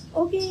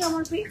ওকে,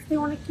 আমার পেজে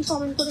অনেক কি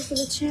কমেন্ট করে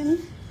ফেলেছেন।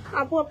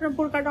 আপু আপনার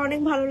বোরকাটা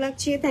অনেক ভালো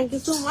লাগছে, thank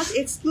you so much.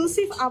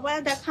 Exclusive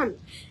abaya দেখান,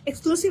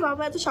 এক্সক্লুসিভ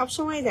আবায়া তো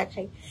সবসময়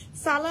দেখাই।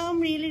 সালাম,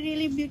 really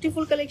really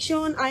beautiful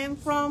collection, I am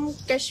from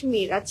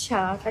Kashmir. আচ্ছা,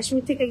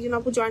 কাশ্মীর থেকে একজন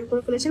আপু জয়েন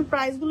করে ফেলেছেন।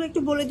 প্রাইস গুলো একটু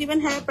বলে দিবেন।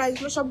 হ্যাঁ, প্রাইস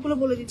গুলো সবগুলো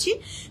বলে দিচ্ছি।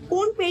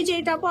 কোন পেজে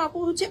এটা আপু? আপু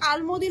হচ্ছে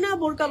আলমদিনা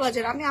বোরকা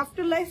বাজার, আমি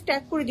আফটার লাইফ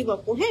ট্যাগ করে দিব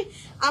আপু। হ্যাঁ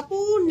আপু,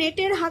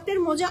 নেটের হাতের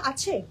মোজা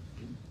আছে?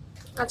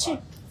 আছে,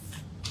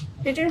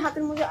 নেটের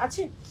হাতের মোজা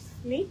আছে?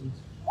 নেই,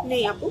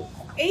 নেই আপু।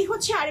 এই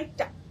হচ্ছে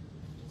আরেকটা,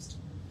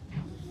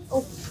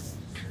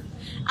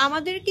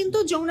 আমাদের কিন্তু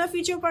যমুনা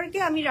ফিউচার পার্কে,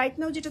 আমি রাইট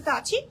নাও যেটাতে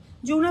আছি,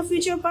 Jamuna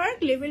future park,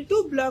 level 2,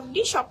 block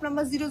D, shop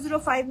number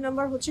 005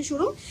 number হচ্ছে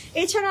শোরুম।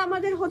 এছাড়া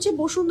আমাদের হচ্ছে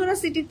বসুন্ধরা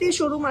সিটিতে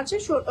শোরুম আছে,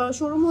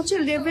 শোরুম হচ্ছে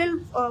level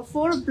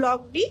 4, block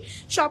D,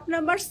 shop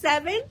number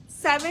 7,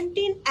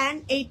 17 and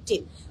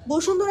 18।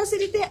 Bashundhara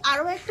সিটিতে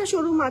আরো একটা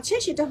শোরুম আছে,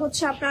 সেটা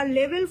হচ্ছে আপনার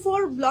লেভেল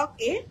 4, ব্লক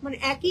এ, মানে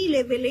একই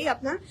লেভেলেই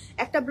আপনার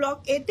একটা ব্লক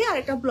এ তে আর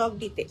একটা ব্লক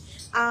ডি তে।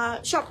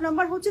 শপ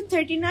নাম্বার হচ্ছে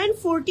 39,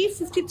 40,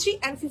 53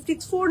 and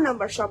 54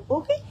 নাম্বার শপ।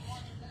 ওকে,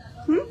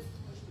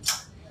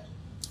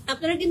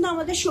 আপনারা কিন্তু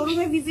আমাদের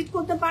শোরুমে ভিজিট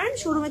করতে পারেন।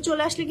 শোরুমে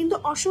চলে আসলে কিন্তু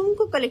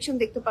অসংখ্য কালেকশন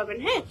দেখতে পাবেন।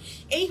 হ্যাঁ,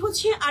 এই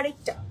হচ্ছে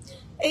আরেকটা,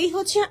 এই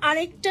হচ্ছে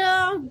আরেকটা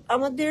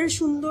আমাদের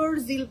সুন্দর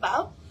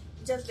জিলবাব,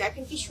 জাস্ট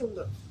দেখেন কি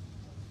সুন্দর।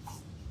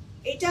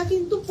 এটা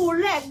কিন্তু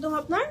পরলে একদম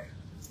আপনার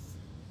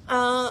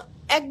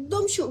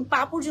একদম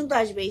পা পর্যন্ত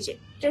আসবে। এই যে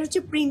এটা হচ্ছে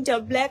প্রিন্টার,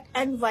 ব্ল্যাক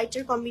এন্ড হোয়াইট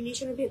এর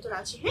কম্বিনেশনের ভেতর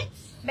আছে। হ্যাঁ,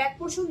 ব্যাক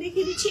পোর্শন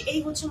দেখিয়ে দিচ্ছি, এই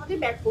হচ্ছে আমাদের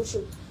ব্যাক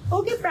পোর্শন।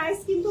 ওকে, প্রাইস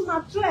কিন্তু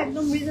মাত্র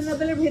একদম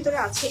রিজনেবল এর ভেতরে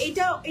আছে।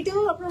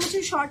 এটাও আপনার হচ্ছে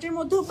শর্টের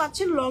মধ্যেও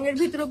পাচ্ছেন, লং এর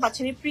ভেতরেও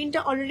পাচ্ছেন। এই প্রিন্টটা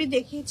অলরেডি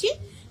দেখিয়েছি,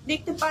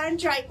 দেখতে পারেন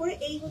ট্রাই করে।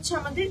 এই হচ্ছে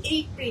আমাদের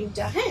এই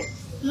প্রিন্টটা। হ্যাঁ,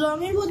 লং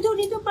এর মধ্যেও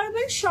নিতে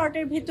পারবেন,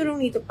 শর্টের ভেতরেও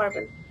নিতে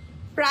পারবেন।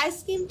 প্রাইস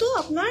কিন্তু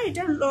আপনার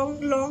এটা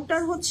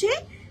লংটার হচ্ছে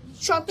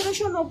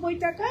 1790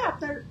 টাকা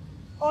আপনার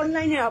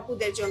অনলাইনের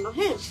আপুদের জন্য।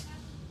 হ্যাঁ,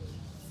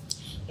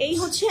 এই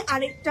হচ্ছে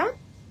আরেকটা,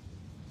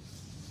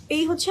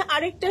 এই হচ্ছে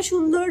আরেকটা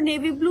সুন্দর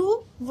navy blue,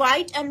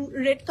 white and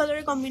red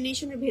কালারের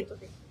কম্বিনেশনের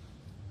ভেতরে।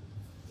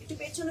 একটু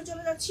পেছনে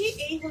চলে যাচ্ছি,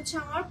 এই হচ্ছে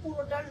আমার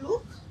পুরোটা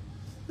লুক,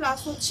 প্লাস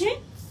হচ্ছে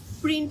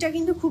প্রিন্টটা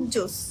কিন্তু খুব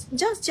জোস।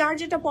 জাস্ট যার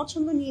যেটা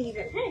পছন্দ নিয়ে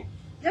নেবেন। হ্যাঁ,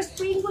 জাস্ট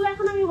প্রিন্ট গুলো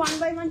এখন আমি ওয়ান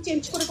বাই ওয়ান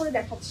চেঞ্জ করে করে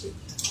দেখাচ্ছি।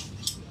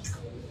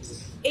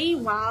 এই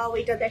ওয়াও,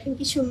 এটা দেখেন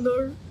কি সুন্দর,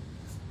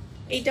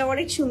 এইটা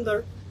অনেক সুন্দর।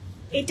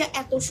 এটা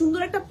এত সুন্দর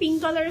একটা পিঙ্ক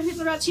কালারের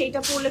ভেতরে আছে,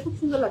 এটা পরলে খুব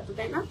সুন্দর লাগতো,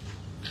 তাই না?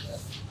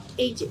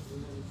 এই যে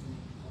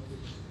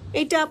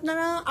এটা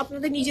আপনারা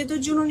আপনাদের নিজেদের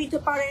জন্য নিতে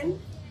পারেন।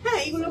 হ্যাঁ,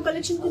 এগুলো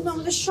কালেকশন কিন্তু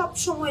আমাদের সব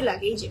সময়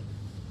লাগে। এই যে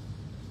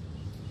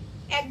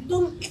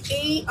একদম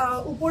এই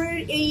উপরের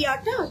এই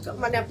ইয়াটা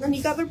মানে আপনার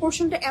নিকাবের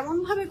পোর্শনটা এমন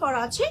ভাবে করা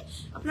আছে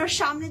আপনার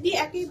সামনে দিয়ে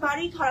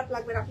একেবারেই খারাপ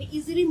লাগবে না, আপনি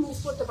ইজিলি মুভ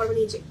করতে পারবেন।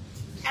 এই যে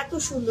এত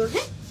সুন্দর।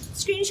 হ্যাঁ,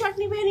 স্ক্রিনশট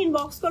নেবেন,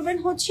 ইনবক্স করবেন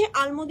হচ্ছে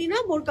আলমদিনা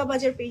বোরকা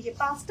বাজার পেজে।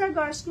 5টা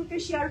গার্লস গ্রুপে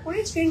শেয়ার করে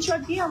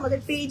স্ক্রিনশট দিয়ে আমাদের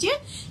পেজে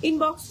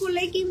ইনবক্স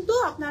করলেই কিন্তু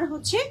আপনার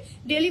হচ্ছে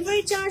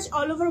delivery charge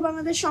all over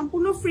Bangladesh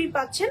সম্পূর্ণ ফ্রি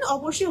পাচ্ছেন।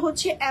 অবশ্যই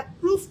হচ্ছে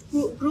অ্যাপ্রুভড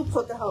গ্রুপ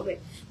হতে হবে,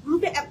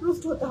 গ্রুপে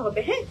অ্যাপ্রুভড হতে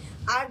হবে। হ্যাঁ,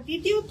 আর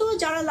দ্বিতীয়ত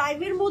যারা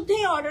লাইভের মধ্যে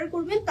অর্ডার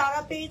করবেন তারা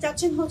পেয়ে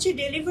যাচ্ছেন হচ্ছে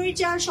ডেলিভারি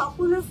চার্জ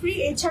সম্পূর্ণ ফ্রি।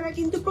 এছাড়া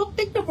কিন্তু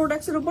প্রত্যেকটা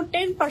প্রোডাক্টসের উপর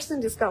 10%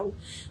 ডিসকাউন্ট।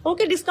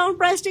 ওকে, ডিসকাউন্ট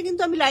প্রাইসটা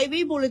কিন্তু আমি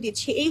লাইভেই বলে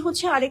দিচ্ছি। এই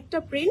হচ্ছে আরেকটা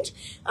print,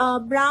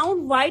 brown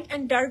white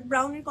and dark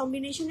ব্রাউনের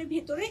কম্বিনেশনের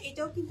ভেতরে।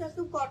 এটাও কিন্তু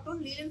একদম কটন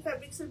লিলেন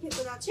ফ্যাব্রিক্স এর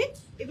ভেতরে আছে।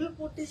 এগুলো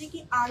পরতে যে কি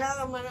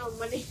আরাম,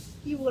 মানে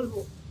কি বলবো,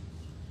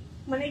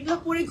 মানে এগুলো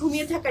পরে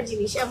ঘুমিয়ে থাকার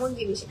জিনিস, এমন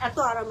জিনিস, এত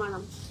আরাম।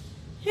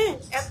 হ্যাঁ,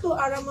 এত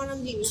আরাম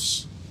জিনিস।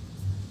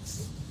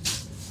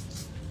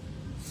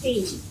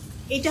 এই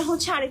এটা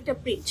হচ্ছে আরেকটা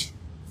প্রিন্ট,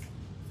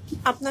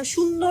 আপনার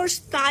সুন্দর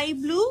স্কাই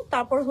ব্লু,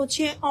 তারপর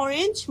হচ্ছে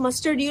অরেঞ্জ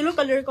মাস্টার্ড ইয়েলো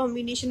কালারের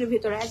কম্বিনেশনের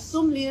ভেতরে,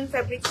 একদম লিনেন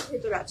ফ্যাব্রিক্স এর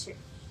ভেতরে আছে,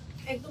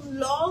 একদম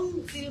লং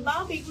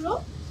জিলবাব। এগুলো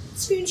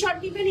স্ক্রিনশট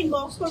দিবেন,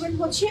 ইনবক্স করবেন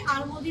হচ্ছে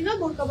আলমদিনা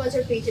বোরকা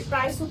বাজার পেজে।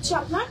 প্রাইস হচ্ছে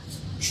আপনার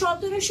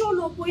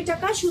 1790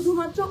 টাকা,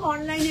 শুধুমাত্র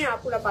অনলাইনের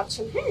আপুরা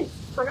পাচ্ছেন। হ্যাঁ,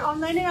 মানে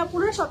অনলাইনের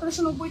আপুরা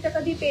 1790 টাকা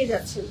দিয়ে পেয়ে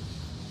যাচ্ছেন।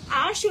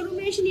 আর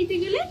শোরুমে এসে নিতে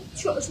গেলে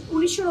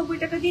 1990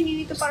 টাকা দিয়ে নিয়ে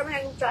নিতে পারবেন,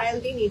 একদম ট্রায়াল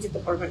দিয়ে নিয়ে যেতে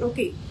পারবেন।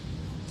 ওকে,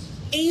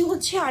 এই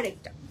হচ্ছে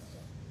আরেকটা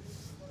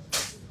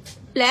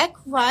ব্ল্যাক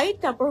হোয়াইট,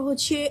 তারপর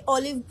হচ্ছে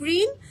অলিভ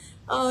গ্রিন,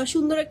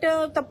 সুন্দর একটা,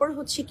 তারপর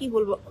হচ্ছে কি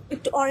বলবো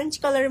একটু অরেঞ্জ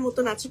কালারের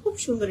মতন আছে, খুব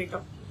সুন্দর। এটা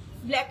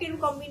ব্ল্যাক এর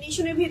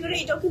কম্বিনেশনের ভেতরে,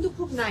 এটাও কিন্তু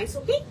খুব নাইস।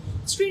 ওকে,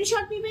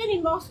 স্ক্রিনশট নেবেন,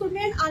 ইনবক্স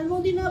করবেন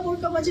আলমদিনা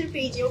বোরকা বাজার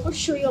পেজে।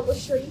 অবশ্যই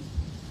অবশ্যই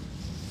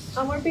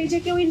আমার পেজে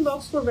কেউ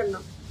ইনবক্স করবেন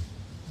না,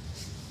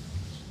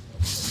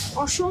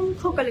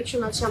 অসংখ্য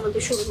কালেকশন আছে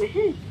আমাদের শোরুমে।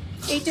 হ্যাঁ,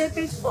 এই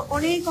টাইপের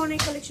অনেক অনেক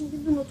কালেকশন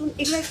কিন্তু নতুন,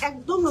 এগুলো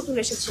একদম নতুন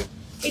এসেছে।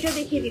 এটা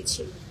দেখিয়ে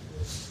দিচ্ছি,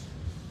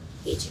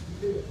 এই যে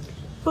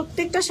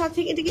প্রত্যেকটার সাথে।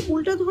 এটা কি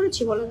উল্টা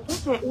ধরেছি বলেন তো?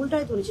 হ্যাঁ,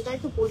 উল্টাই ধরেছি, তাই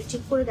তো বলি,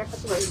 ঠিক করে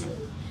দেখাতে পারি না।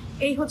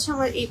 এই হচ্ছে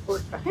আমার এই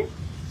পোর্টটা। হ্যাঁ,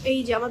 এই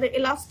যে আমাদের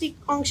এলাস্টিক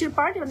অংশের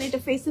পার্ট, মানে এটা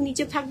ফেসের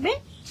নিচে থাকবে।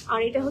 আর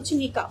এটা হচ্ছে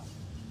নিকাব।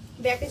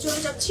 ব্যাকে চলে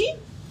যাচ্ছি,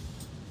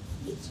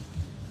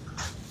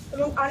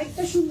 এবং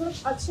আরেকটা সুন্দর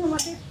আছে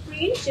আমাদের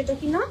প্রিন্ট, যেটা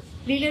কিনা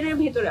লিলেনের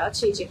ভেতরে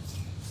আছে। এই যে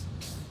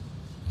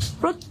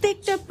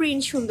প্রত্যেকটা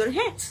প্রিন্ট সুন্দর।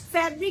 হ্যাঁ,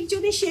 ফ্যাব্রিক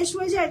যদি শেষ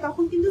হয়ে যায়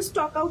তখন কিন্তু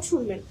স্টক আউট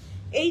শুনবেন,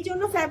 এই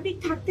জন্য ফ্যাব্রিক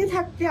থাকতে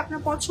থাকতে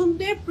আপনার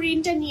পছন্দের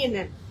প্রিন্টটা নিয়ে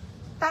নেন।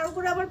 তার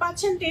উপরে আবার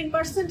পাচ্ছেন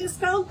 10%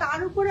 ডিসকাউন্ট,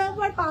 তার উপরে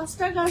আবার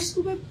 5টা গার্লস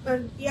গ্রুপে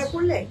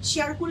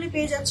শেয়ার করলে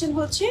পেয়ে যাচ্ছেন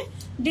হচ্ছে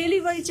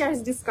ডেলিভারি চার্জ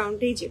ডিসকাউন্ট।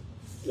 এই যে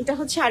এটা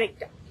হচ্ছে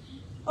আরেকটা।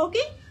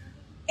 ওকে,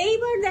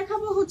 এইবার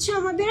দেখাবো হচ্ছে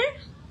আমাদের,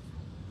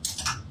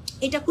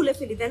 এটা খুলে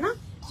ফেলি তাই না,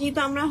 যেহেতু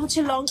আমরা হচ্ছে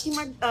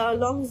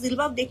লং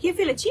জিলবাব দেখিয়ে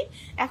ফেলেছি,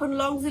 এখন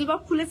লং জিলবাব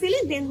খুলে ফেলি,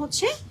 দেন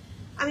হচ্ছে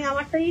আমি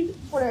আমারটাই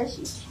পরে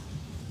আসি।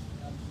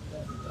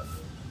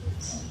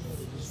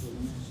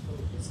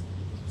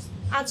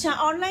 আচ্ছা,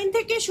 অনলাইন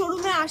থেকে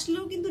শোরুমে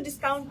আসলেও কিন্তু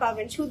ডিসকাউন্ট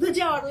পাবেন। শুধু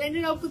যে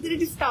অনলাইনের আপুদের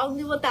ডিসকাউন্ট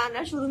দিব তা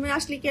না, শোরুমে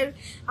আসলে কি আর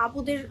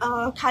আপুদের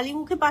খালি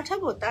মুখে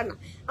পাঠাবো তা না,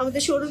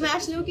 আমাদের শোরুমে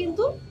আসলেও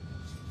কিন্তু,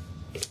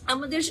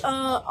 আমাদের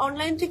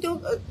অনলাইন থেকেও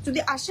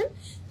যদি আসেন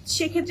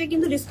সেক্ষেত্রে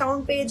কিন্তু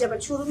ডিসকাউন্ট পেয়ে যাবেন।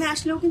 শোরুমে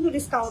আসলেও কিন্তু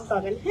ডিসকাউন্ট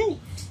পাবেন। হ্যাঁ,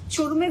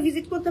 শোরুমে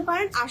ভিজিট করতে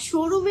পারেন। আর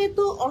শোরুমে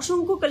তো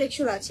অসংখ্য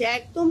কালেকশন আছে,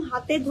 একদম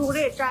হাতে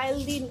ধরে ট্রায়াল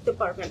দিয়ে নিতে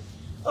পারবেন।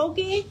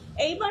 ওকে,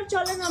 এইবার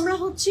চলেন আমরা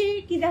হচ্ছে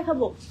কি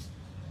দেখাবো,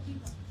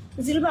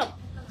 জিলবাব,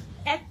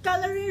 এক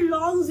কালারের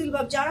লং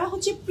জিলবাব। যারা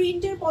হচ্ছে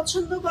প্রিন্টের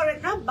পছন্দ করেন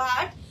না,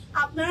 বাট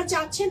আপনারা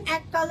চাচ্ছেন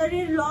এক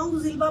কালারের লং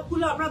জিলবাব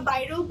গুলো আমরা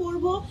বাইরেও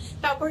পরবো,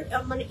 তারপর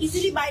মানে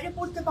ইজিলি বাইরে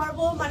পড়তে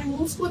পারবো, মানে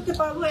মুভ করতে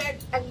পারবো,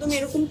 একদম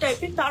এরকম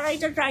টাইপের, তারা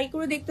এটা ট্রাই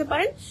করে দেখতে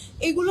পারেন।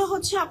 এগুলো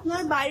হচ্ছে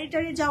আপনার বাইরে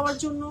টারে যাওয়ার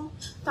জন্য,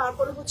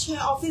 তারপরে হচ্ছে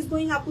অফিস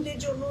গোয়িং আপুদের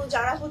জন্য,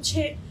 যারা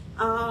হচ্ছে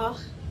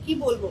কি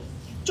বলবো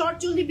চট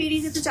জলদি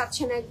বেরিয়ে যেতে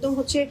চাচ্ছেন, একদম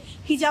হচ্ছে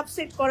হিজাব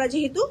সেট করা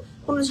যেহেতু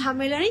কোনো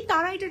ঝামেলা নেই,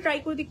 তারা এটা ট্রাই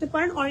করে দেখতে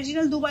পারেন।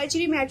 অরিজিনাল দুবাই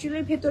চেরি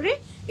ম্যাটেরিয়ালের ভেতরে,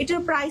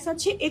 এটার প্রাইস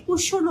আছে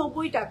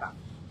 2190 টাকা।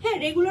 হ্যাঁ,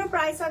 রেগুলার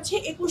প্রাইস আছে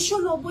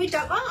 2190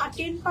 টাকা, আর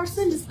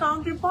 10%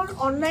 ডিসকাউন্টের পর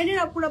অনলাইনের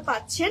আপনারা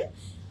পাচ্ছেন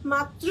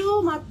মাত্র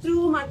মাত্র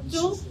মাত্র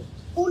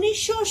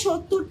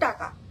 1970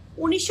 টাকা।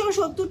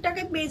 1970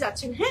 টাকায় পেয়ে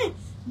যাচ্ছেন। হ্যাঁ,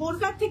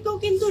 বোরকার থেকেও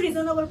কিন্তু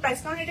রিজনেবল প্রাইস,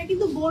 কারণ এটা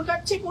কিন্তু বোরকার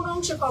চেয়ে কোনো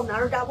অংশে কম না,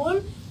 আরো ডাবল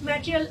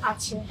ম্যাটেরিয়াল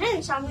আছে। হ্যাঁ,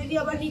 সামনে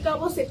দিয়ে আবার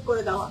নিকাবও সেট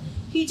করে দেওয়া,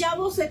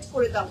 হিজাবও সেট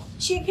করে দেওয়া,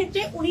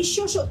 সেক্ষেত্রে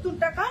 1970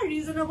 টাকা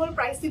রিজনেবল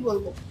প্রাইসই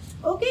বলবো।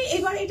 ওকে,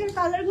 এবার এটার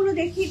কালার গুলো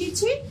দেখিয়ে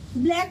দিচ্ছি।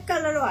 ব্ল্যাক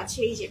কালারও আছে,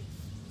 এই যে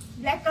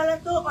ব্ল্যাক কালার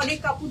তো অনেক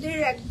কাপুদের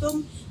একদম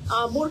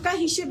বোরকা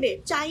হিসেবে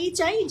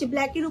চাই যে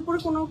ব্ল্যাকের উপর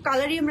কোনো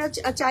কালারই আমরা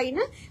চাই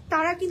না,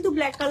 তারা কিন্তু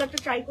ব্ল্যাক কালারটা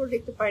ট্রাই করে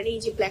দেখতে পারেন। এই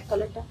যে ব্ল্যাক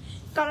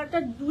কালারটা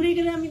দূরে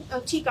গেলে আমি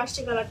ঠিক আসছে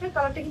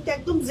কালারটা কিন্তু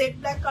একদম jet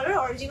black colour,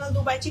 original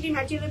Dubai cherry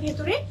ম্যাটেরিয়ালের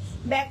ভেতরে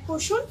ব্যাক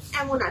পোর্শন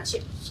এমন আছে।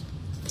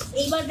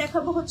 এইবার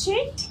দেখাবো হচ্ছে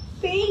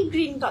পেল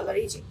গ্রিন কালার।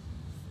 এই যে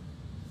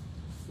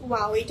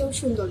ওয়াও, এটাও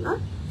সুন্দর না?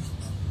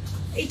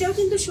 এটাও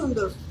কিন্তু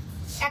সুন্দর।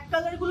 এক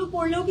কালার গুলো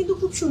পরলেও কিন্তু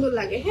খুব সুন্দর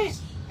লাগে। হ্যাঁ,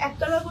 এক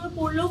কালার গুলো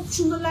পরলেও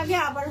সুন্দর লাগে,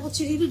 আবার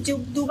হচ্ছে যেহেতু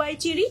দুবাই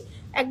চেরি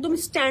একদম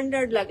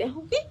স্ট্যান্ডার্ড লাগে।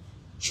 ওকে,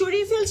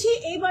 সরিয়ে ফেলছি।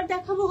 এইবার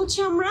দেখাবো হচ্ছে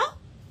আমরা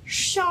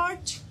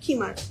শর্ট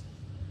খিমার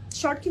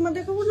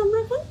দেখাবো না আমরা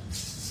এখন।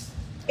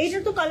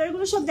 এইটার তো কালার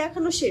গুলো সব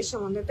দেখানো শেষ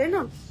আমাদের, তাই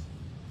না?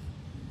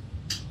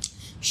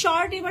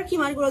 শর্ট এবার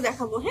খিমার গুলো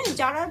দেখাবো। হ্যাঁ,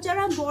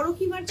 যারা বড়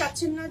খিমার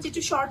চাচ্ছেন না, যেটু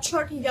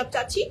শর্ট হিজাব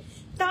চাচ্ছি,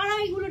 তারা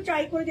এগুলো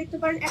ট্রাই করে দেখতে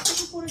পারেন। একটা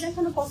তো পরে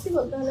দেখানো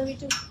পসিবল, তাহলে আমি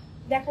একটু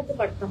দেখাতে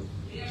পারতাম।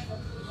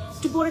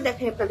 একটু পরে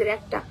দেখাই আপনাদের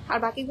একটা, আর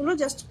বাকিগুলো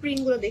জাস্ট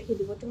প্রিন্ট গুলো দেখিয়ে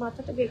দিব। একটু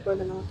মাথাটা বের করে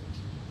দেন আমার।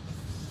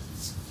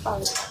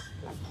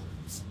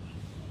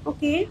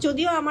 ওকে,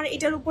 যদিও আমার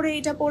এটার উপরে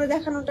এটা পরে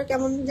দেখানোটা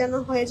কেমন যেন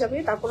হয়ে যাবে,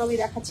 তারপর আমি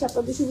দেখাচ্ছি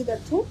আপনাদের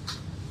সুবিধার্থে।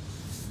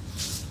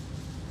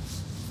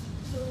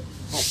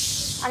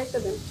 আরেকটা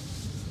দেন।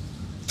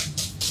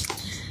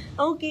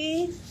 ওকে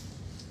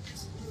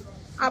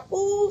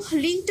আপু,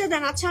 লিঙ্কটা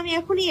দেন। আচ্ছা, আমি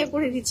এখনই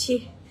করে দিচ্ছি,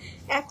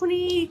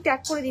 এখনই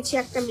ট্যাগ করে দিচ্ছি।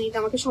 একটা মিনিট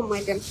আমাকে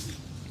সময় দেন।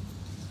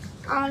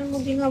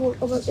 আলমদিনা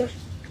বোরকা বাজার,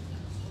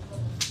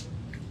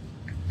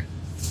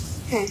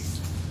 হ্যাঁ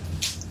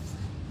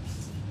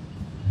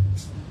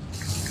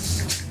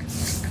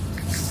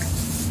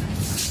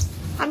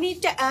আমি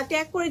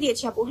ট্যাগ করে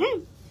দিয়েছি আপু। হ্যাঁ,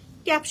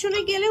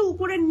 ক্যাপশনে গেলে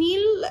উপরে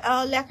নীল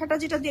লেখাটা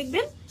যেটা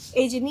দেখবেন,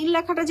 এই যে নীল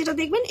লেখাটা যেটা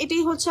দেখবেন,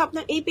 এটাই হচ্ছে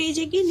আপনার এই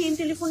পেজে গিয়ে নেম,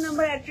 টেলিফোন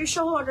নাম্বার, অ্যাড্রেস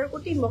সহ অর্ডার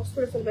করতে ইনবক্স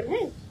করে ফেলবেন।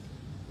 হ্যাঁ,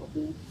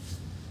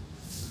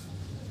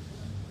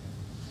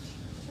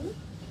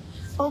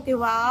 ওকে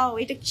ওয়াও,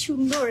 এটা কি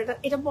সুন্দর।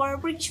 এটা পরার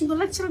পরে কি সুন্দর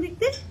লাগছে না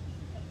দেখতে?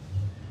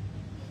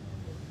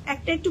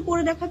 একটা একটু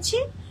পরে দেখাচ্ছি।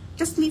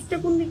 এটা স্লিভটা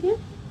কোন দিকে?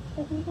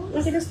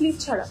 এটা স্লিভ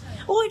ছাড়া।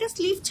 ও, এটা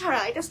স্লিভ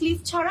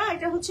ছাড়া,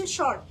 এটা হচ্ছে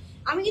শর্ট।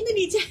 আমি কিন্তু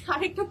নিচে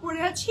আরেকটা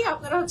পরে আছি,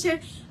 আপনারা হচ্ছে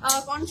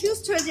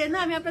কনফিউজড হয়ে যায় না,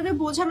 আমি আপনাদের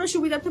বোঝানোর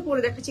সুবিধার্থে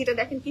পরে দেখাচ্ছি। এটা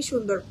দেখেন কি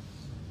সুন্দর,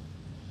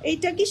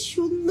 এইটা কি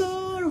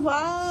সুন্দর,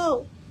 ওয়াও।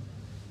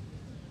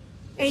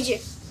 এই যে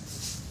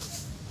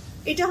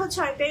এটা হচ্ছে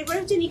আরেকটা। এবার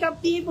হচ্ছে নিকাব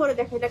দিয়ে পরে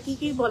দেখা, এটা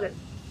কি বলেন,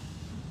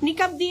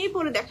 নিকাব দিয়ে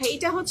পরে দেখা।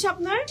 এটা হচ্ছে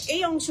আপনার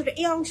এই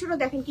অংশটা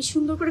দেখেন কি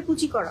সুন্দর করে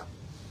কুচি করা,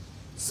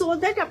 সো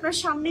দ্যাট আপনার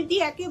সামনে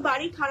দিয়ে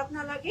একেবারেই খারাপ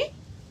না লাগে।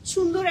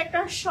 সুন্দর একটা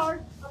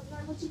শর্ট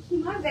আপনার হচ্ছে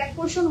খিমার। ব্যাক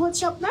পোর্শন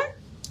হচ্ছে আপনার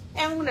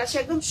এমন আছে,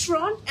 একদম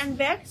front end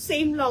back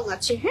same long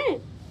আছে। হ্যাঁ,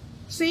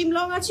 সেম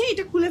লং আছে।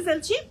 এটা খুলে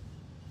ফেলছি।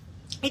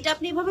 এটা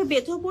আপনি এভাবে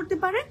বেঁধেও পড়তে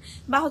পারেন,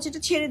 বা হচ্ছে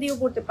এটা ছেড়ে দিয়েও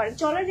পড়তে পারেন।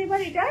 চলেন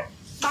এবার এটার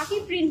বাকি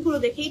প্রিন্ট গুলো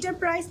দেখি। এটার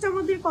প্রাইসটা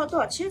আমাদের কত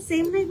আছে?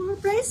 সেম না এগুলোর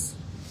প্রাইস?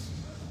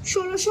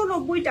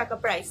 1690 টাকা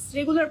প্রাইস,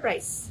 রেগুলার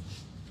প্রাইস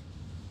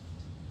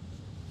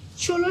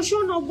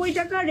 1690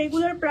 টাকা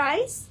রেগুলার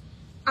প্রাইস।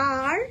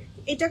 আর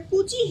এটা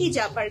কুচি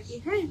হিজাব আর কি।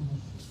 হ্যাঁ,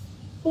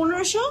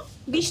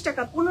 1520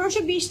 টাকা,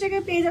 1520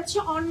 টাকায় পেয়ে যাচ্ছে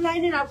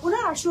অনলাইনের আপনারা।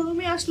 আর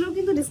শোরুমে আসলেও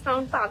কিন্তু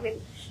ডিসকাউন্ট পাবেন।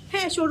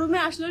 হ্যাঁ, শোরুমে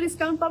আসলেও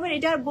ডিসকাউন্ট পাবেন।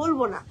 এটা আর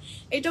বলবো না,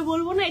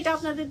 এটা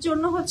আপনাদের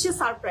জন্য হচ্ছে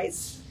সারপ্রাইজ।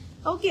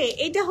 ওকে,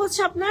 এটা হচ্ছে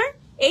আপনার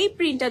এই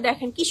প্রিন্টটা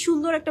দেখেন কি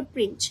সুন্দর একটা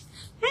প্রিন্ট।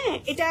 হ্যাঁ,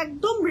 এটা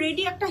একদম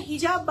রেডি একটা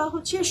হিজাব বা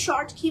হচ্ছে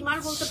শর্ট খিমার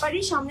বলতে পারি।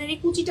 সামনের এই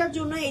কুচিটার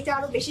জন্য এটা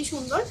আরো বেশি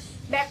সুন্দর।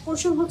 ব্যাক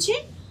পোর্শন হচ্ছে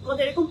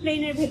আমাদের এরকম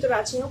প্লেনের ভেতরে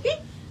আছে। ওকে,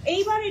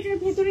 এইবার এটার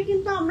ভেতরে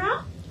কিন্তু আমরা,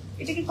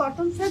 এটা কি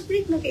কটন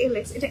ফ্যাব্রিক নাকি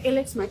এলএক্স? এটা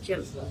এলএক্স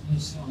ম্যাটেরিয়াল।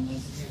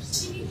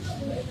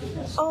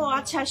 ও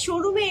আচ্ছা,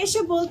 শোরুমে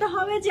এসে বলতে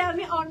হবে যে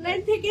আমি অনলাইন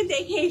থেকে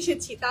দেখে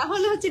এসেছি,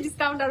 তাহলে হচ্ছে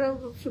ডিসকাউন্ট আরো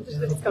সুন্দর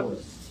ডিসকাউন্ট।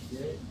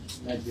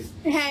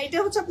 হ্যাঁ, এটা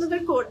হচ্ছে আপনাদের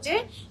কোড যে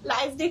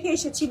লাইভ দেখে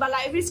এসেছি, বা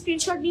লাইভের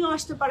স্ক্রিনশট নিয়েও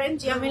আসতে পারেন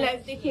যে আমি লাইভ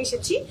দেখে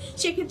এসেছি।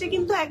 সেক্ষেত্রে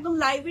কিন্তু একদম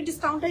লাইভের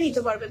ডিসকাউন্টটা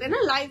নিতে পারবে, তাই না?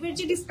 লাইভের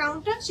যে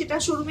ডিসকাউন্টটা সেটা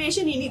শোরুমে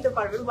এসে নিয়ে নিতে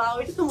পারবেন। বা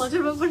এটা তো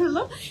মজার ব্যাপার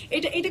হলো।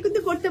 এটা কিন্তু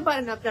করতে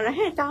পারেন আপনারা।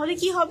 হ্যাঁ, তাহলে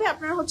কি হবে,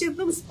 আপনারা হচ্ছে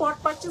একদম স্পট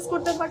পারচেস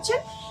করতে পারছেন।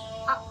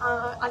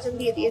 আজান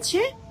দিয়ে দিয়েছে।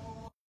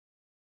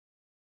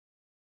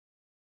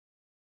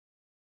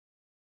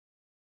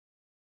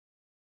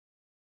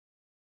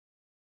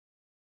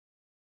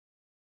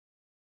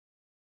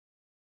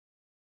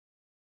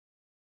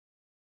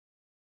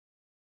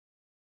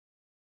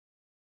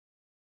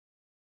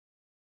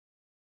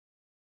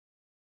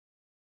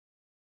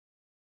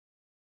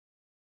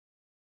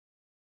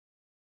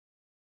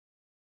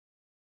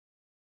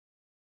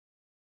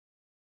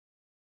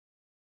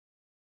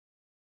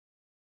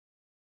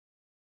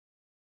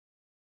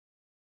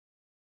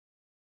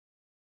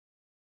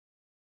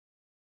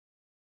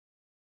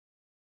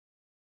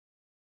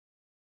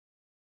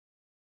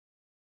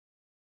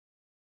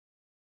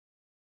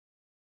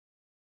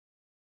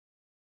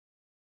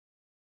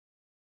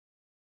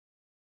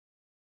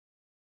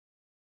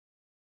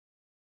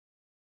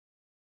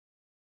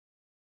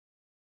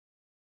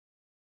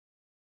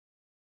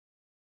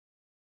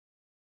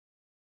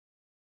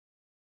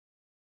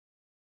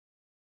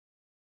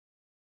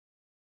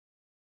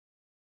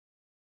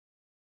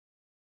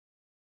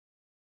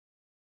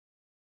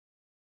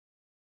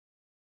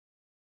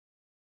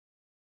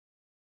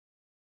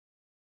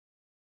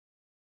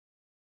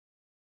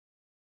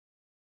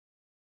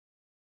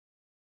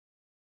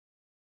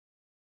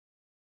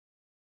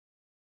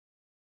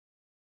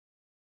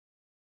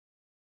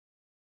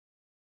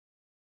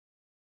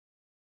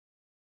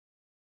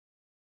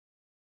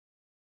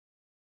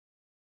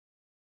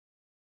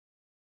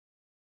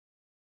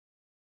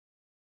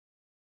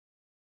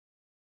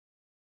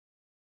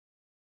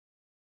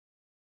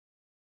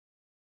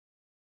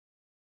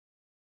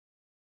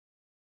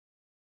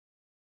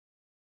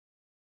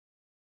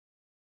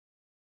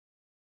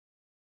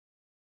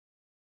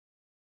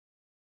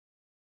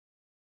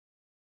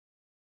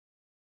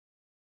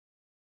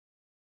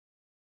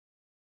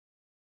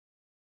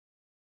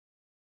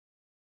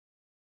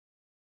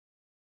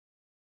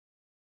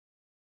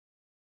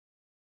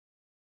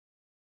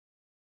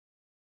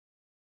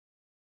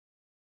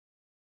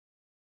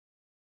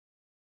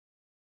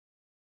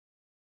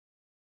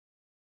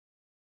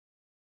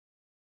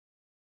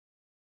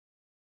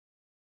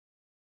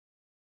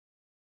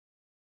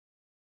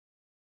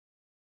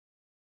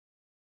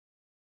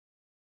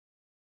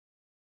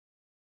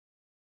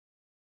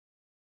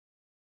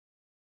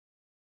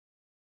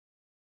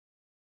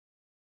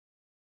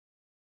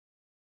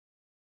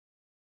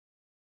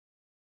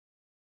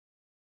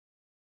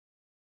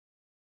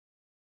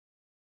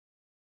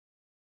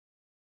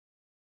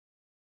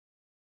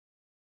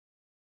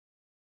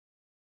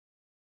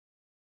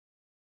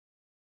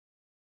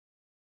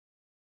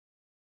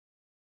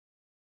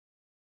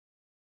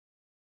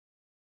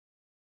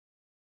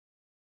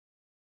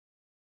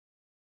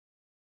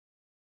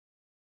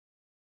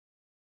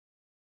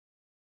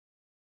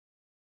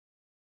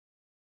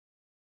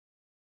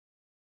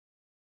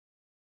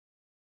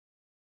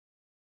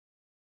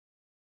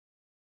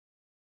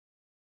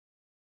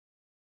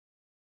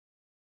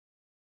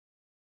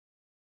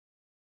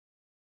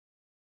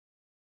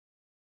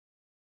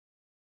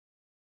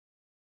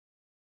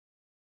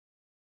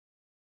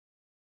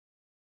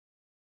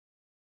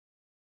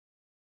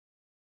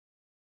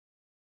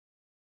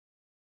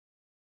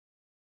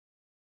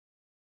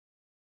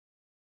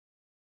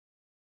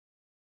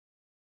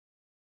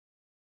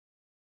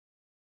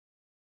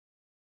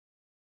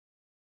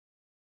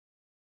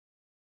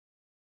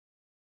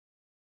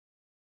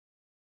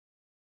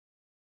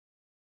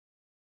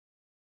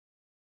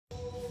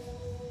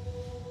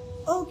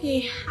 ওকে,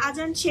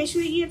 আজান শেষ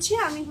হয়ে গিয়েছে,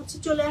 আমি হচ্ছে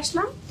চলে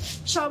আসলাম।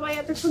 সবাই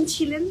এতক্ষণ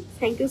ছিলেন,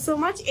 থ্যাংক ইউ সো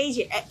মাচ। এই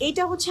যে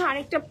এটা হচ্ছে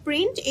আরেকটা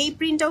প্রিন্ট, এই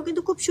প্রিন্টটাও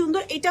কিন্তু খুব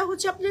সুন্দর। এটা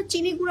হচ্ছে আপনার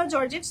চিনি গুঁড়া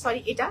জর্জেট,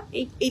 সরি এটা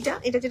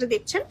যেটা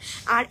দেখছেন।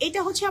 আর এটা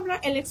হচ্ছে আপনার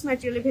এলেক্স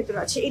ম্যাটেরিয়ালের ভেতরে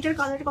আছে। এটার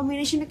কালার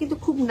কম্বিনেশনটা কিন্তু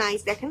খুব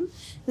নাইস, দেখেন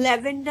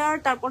ল্যাভেন্ডার,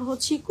 তারপর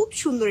হচ্ছে খুব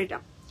সুন্দর।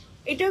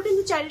 এটাও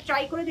কিন্তু চাইলে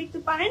ট্রাই করে দেখতে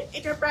পারেন।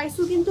 এটার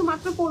প্রাইসও কিন্তু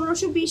মাত্র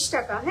 1520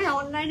 টাকা। হ্যাঁ,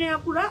 অনলাইনে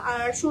আপুরা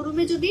আর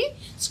শোরুমে যদি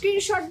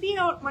স্ক্রিনশট দিয়ে,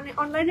 মানে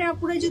অনলাইনে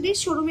আপুরা যদি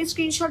শোরুমে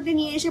স্ক্রিনশট দিয়ে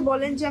নিয়ে এসে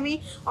বলেন যে আমি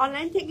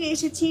অনলাইন থেকে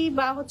এসেছি,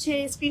 বা হচ্ছে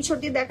স্ক্রিনশট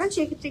দিয়ে দেখান,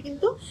 সেক্ষেত্রে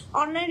কিন্তু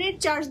অনলাইনের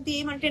চার্জ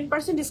দিয়ে মানে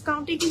 10%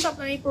 ডিসকাউন্টে কিন্তু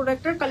আপনার এই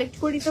প্রোডাক্টটা কালেক্ট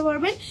করে দিতে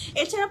পারবেন।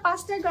 এছাড়া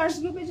 5টা গার্লস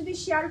গ্রুপে যদি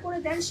শেয়ার করে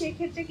দেন,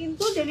 সেক্ষেত্রে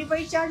কিন্তু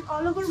delivery charge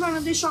all over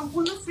Bangladesh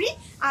সম্পূর্ণ ফ্রি।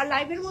 আর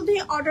লাইভের মধ্যে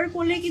অর্ডার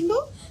করলে কিন্তু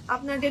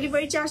আপনার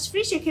ডেলিভারি চার্জ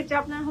ফ্রি। সেক্ষেত্রে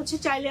আপনার হচ্ছে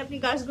চাইলে আপনি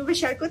গার্লস গ্রুপে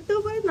শেয়ার করতেও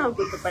পারেন, নাও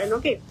করতে পারেন।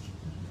 ওকে,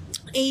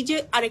 এই যে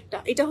আরেকটা,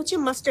 এটা হচ্ছে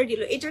মাস্টার্ড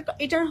ইয়েলো,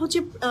 এটার হচ্ছে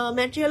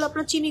ম্যাটেরিয়াল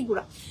আপনার চিনি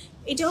গুঁড়া।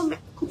 এটাও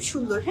খুব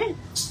সুন্দর। হ্যাঁ,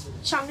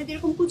 সামনে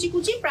এরকম কুচি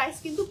কুচি, প্রাইস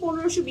কিন্তু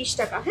 1520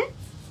 টাকা। হ্যাঁ,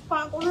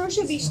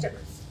 1520 টাকা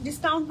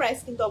ডিসকাউন্ট প্রাইস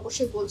কিন্তু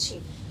অবশ্যই বলছি।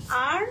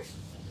 আর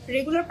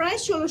রেগুলার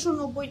প্রাইস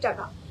 1690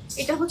 টাকা।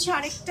 এটা হচ্ছে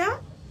আরেকটা,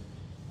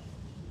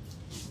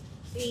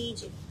 এই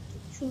যে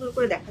সুন্দর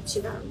করে দেখাচ্ছি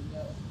দাঁড়ান।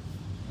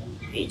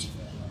 এই যে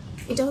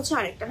এটা হচ্ছে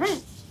আরেকটা। হ্যাঁ,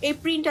 এই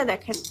প্রিন্টটা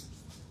দেখেন,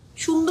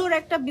 সুন্দর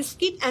একটা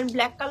বিস্কিট এন্ড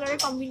ব্ল্যাক কালারের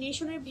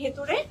কম্বিনেশনের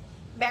ভেতরে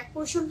ব্যাক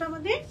পোর্শনটা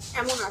আমাদের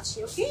এমন আছে।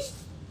 ওকে,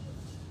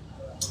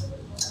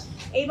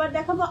 এইবার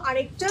দেখাবো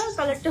আরেকটা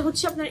কালারটা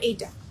হচ্ছে আপনার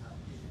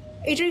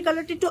এটার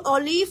কালারটা একটু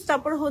অলিভ,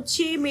 তারপর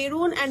হচ্ছে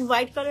মেরুন এন্ড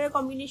হোয়াইট কালারের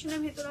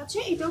কম্বিনেশনের ভেতর আছে।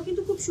 এটাও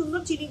কিন্তু খুব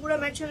সুন্দর চিনি গুঁড়া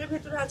ম্যাটেরিয়ালের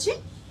ভেতরে আছে,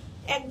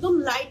 একদম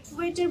লাইট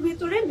ওয়েটের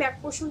ভেতরে ব্যাক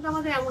পোর্শনটা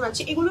আমাদের এমন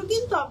আছে। এগুলো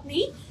কিন্তু আপনি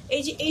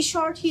এই যে এই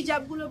শর্ট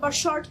হিজাব গুলো বা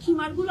শর্ট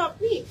খিমার গুলো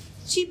আপনি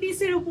থ্রি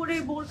পিসের উপরে,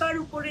 বোরকার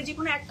উপরে, যে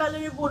কোনো এক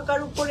কালারের বোরকার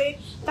উপরে,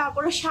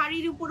 তারপরে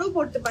শাড়ির উপরেও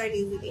পরতে পারেন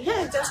ইজিলি।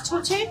 হ্যাঁ, জাস্ট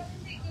হচ্ছে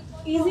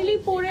ইজিলি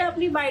পরে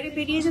আপনি বাইরে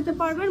বেরিয়ে যেতে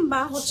পারবেন,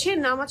 বা হচ্ছে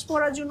নামাজ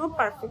পড়ার জন্য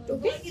পারফেক্ট।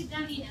 ওকে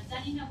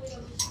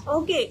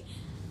ওকে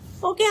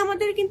ওকে,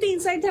 আমাদের কিন্তু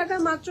ইনসাইড থাকা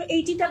মাত্র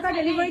 80 টাকা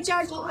ডেলিভারি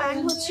চার্জ,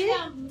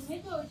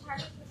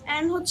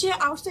 এন্ড হচ্ছে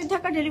আউটসাইড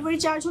ঢাকা ডেলিভারি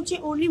চার্জ হচ্ছে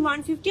অনলি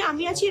 150।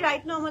 আমি আছি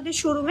রাইট নাও আমাদের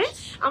শোরুমে।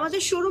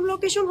 আমাদের শোরুম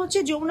লোকেশন হচ্ছে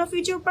Jamuna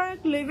future park,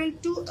 level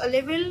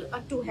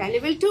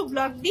 2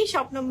 block D,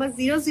 shop number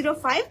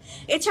 005।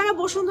 এছাড়া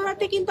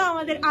বসুন্ধরাতে কিন্তু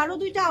আমাদের আরো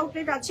 2টা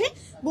আউটলেট আছে।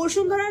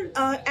 বসুন্ধরার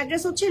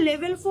অ্যাড্রেস হচ্ছে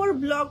level 4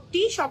 block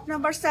D, shop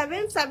number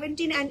 7,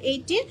 17 and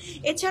 18।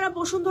 এছাড়া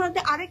বসুন্ধরাতে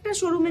আরেকটা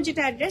শোরুমে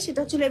যেটা অ্যাড্রেস, সেটা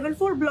হচ্ছে level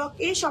 4 block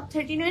A, shop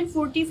 39,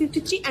 40,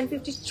 53 and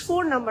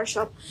 54 number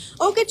shop.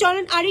 ওকে,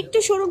 চলেন আরেকটু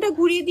শোরুমটা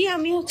ঘুরিয়ে দিয়ে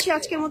আমি হচ্ছে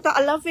আজকের মতো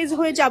আল্লাহ হাফেজ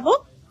হয়ে যাব।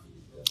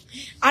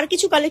 আর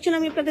কিছু কালেকশন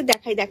আমি আপনাদের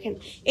দেখাই। দেখেন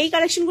এই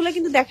কালেকশন গুলো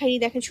কিন্তু দেখাই,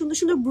 দেখেন সুন্দর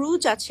সুন্দর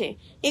ব্রুচ আছে,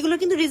 এগুলো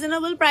কিন্তু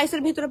রিজনেবল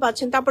প্রাইসের ভিতরে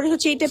পাচ্ছেন। তারপরে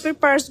হচ্ছে এই টাইপের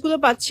পার্স গুলো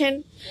পাচ্ছেন,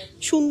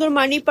 সুন্দর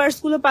মানি পার্স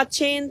গুলো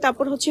পাচ্ছেন,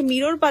 তারপর হচ্ছে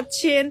মিরর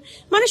পাচ্ছেন।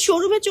 মানে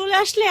শোরুমে চলে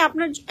আসলে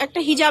আপনার একটা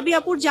হিজাবি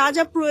আপুর যা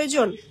যা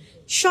প্রয়োজন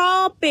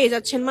সব পেয়ে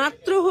যাচ্ছেন,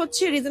 মাত্র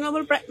হচ্ছে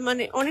রিজনেবল,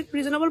 মানে অনেক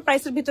রিজনেবল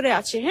প্রাইসের ভিতরে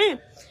আছে। হ্যাঁ,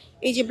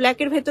 এই যে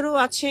ব্ল্যাকের ভেতরেও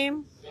আছে।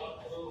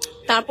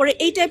 তারপরে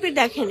এই টাইপের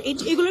দেখেন,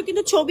 এগুলো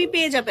কিন্তু ছবি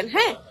পেয়ে যাবেন।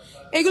 হ্যাঁ,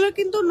 এগুলো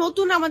কিন্তু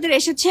নতুন আমাদের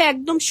এসেছে,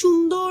 একদম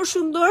সুন্দর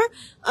সুন্দর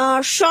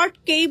শর্ট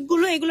কেপ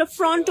গুলো, এগুলো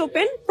ফ্রন্ট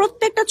ওপেন,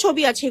 প্রত্যেকটা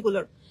ছবি আছে,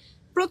 এগুলোর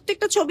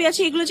প্রত্যেকটা ছবি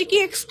আছে। এগুলো যে কি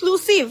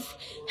এক্সক্লুসিভ,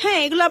 হ্যাঁ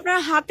এগুলো আপনারা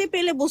হাতে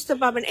পেলে বুঝতে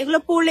পারবেন, এগুলো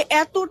পরলে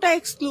এতটা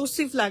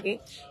এক্সক্লুসিভ লাগে।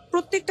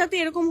 প্রত্যেকটাতে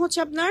এরকম হচ্ছে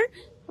আপনার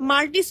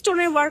মাল্টি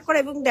স্টোনের ওয়ার্ক করা,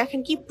 এবং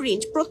দেখেন কি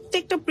প্রিন্ট,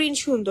 প্রত্যেকটা প্রিন্ট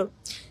সুন্দর।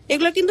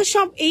 এগুলো কিন্তু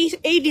সব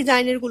এই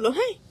ডিজাইনের গুলো।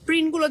 হ্যাঁ,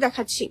 প্রিন্ট গুলো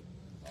দেখাচ্ছি,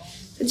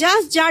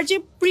 জাস্ট যার যে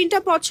প্রিন্টটা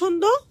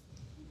পছন্দ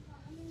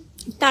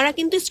তারা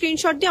কিন্তু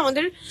স্ক্রিনশট দিয়ে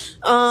আমাদের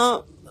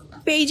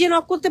পেজে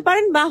নক করতে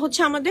পারেন, বা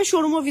হচ্ছে আমাদের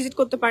শোরুমও ভিজিট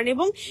করতে পারেন।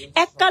 এবং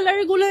এক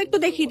কালারের গুলো একটু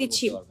দেখিয়ে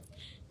দিচ্ছি,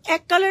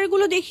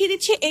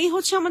 এই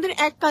হচ্ছে আমাদের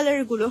এক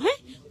কালারের গুলো। হ্যাঁ,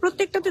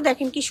 প্রত্যেকটাতে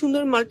দেখেন কি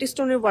সুন্দর মাল্টি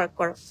স্টোনের ওয়ার্ক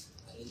করা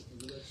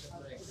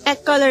এক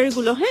কালারের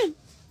গুলো। হ্যাঁ,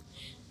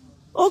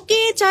 ওকে,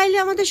 চাইলে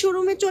আমাদের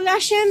শোরুমে চলে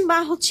আসেন, বা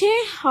হচ্ছে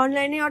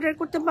অনলাইনে অর্ডার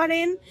করতে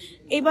পারেন।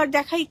 এবার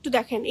দেখাই, একটু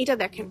দেখেন, এটা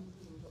দেখেন,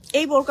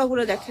 এই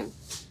বোরকাগুলো দেখেন,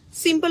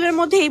 সিম্পলের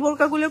মধ্যে এই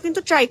বোরকাগুলো কিন্তু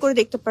ট্রাই করে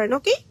দেখতে পারেন।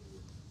 ওকে,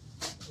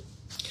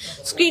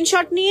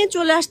 স্ক্রিনশট নিয়ে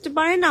চলে আসতে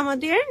পারেন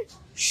আমাদের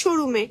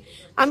শোরুমে।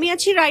 আমি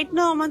আছি রাইট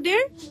নাও আমাদের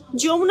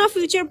যমুনা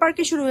ফিউচার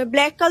পার্কের শোরুমে।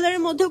 ব্ল্যাক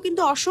কালারের মধ্যেও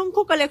কিন্তু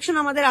অসংখ্য কালেকশন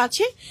আমাদের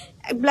আছে।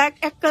 ব্ল্যাক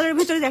এক কালারের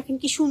ভিতরে দেখেন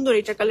কি সুন্দর,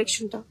 এটা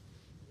কালেকশনটা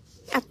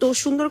এত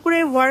সুন্দর করে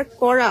ওয়ার্ক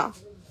করা,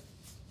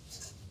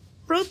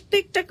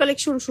 প্রত্যেকটা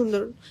কালেকশন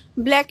সুন্দর।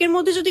 ব্ল্যাক এর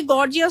মধ্যে যদি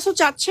গর্জিয়াসও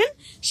চাচ্ছেন,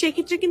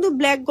 সেক্ষেত্রে কিন্তু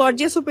ব্ল্যাক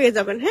গর্জিয়াসও পেয়ে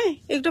যাবেন। হ্যাঁ,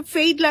 একটা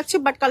ফেড লাগছে,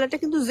 বাট কালারটা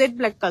কিন্তু জেড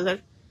ব্ল্যাক কালার।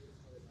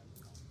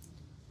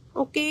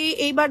 ওকে,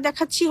 এইবার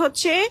দেখাচ্ছি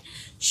হচ্ছে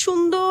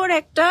সুন্দর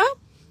একটা,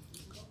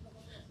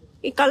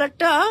 এই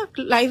কালারটা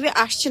লাইভে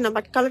আসছে না,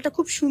 বাট কালারটা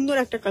খুব সুন্দর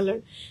একটা কালার,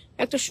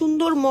 একটা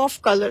সুন্দর মফ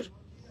কালার।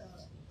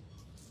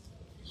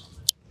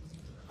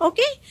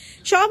 ওকে,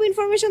 সব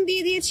ইনফরমেশন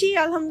দিয়ে দিয়েছি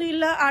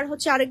আলহামদুলিল্লাহ। আর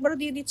হচ্ছে আরেকবারও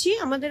দিয়ে দিচ্ছি,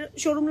 আমাদের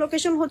শোরুম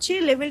লোকেশন হচ্ছে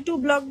level 2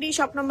 block D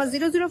shop number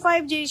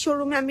 005, যে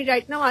শোরুমে আমি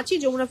রাইট নাও আছি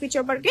যমুনা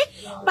ফিউচার পার্কে।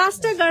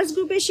 5টা গার্লস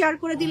গ্রুপে শেয়ার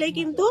করে দিলেই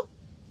কিন্তু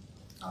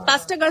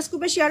 5টা গার্লস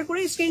গ্রুপে শেয়ার করে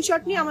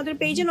স্ক্রিনশট নিয়ে আমাদের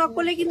পেজে নক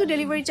করলে কিন্তু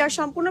ডেলিভারি চার্জ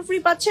সম্পূর্ণ ফ্রি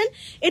পাচ্ছেন।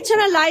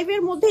 এছাড়া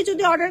লাইভের মধ্যে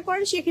যদি অর্ডার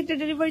করেন সেক্ষেত্রে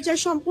ডেলিভারি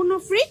চার্জ সম্পূর্ণ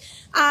ফ্রি।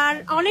 আর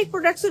অনেক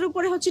প্রোডাক্টস এর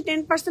উপরে হচ্ছে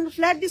 10%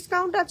 ফ্ল্যাট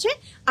ডিসকাউন্ট আছে।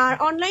 আর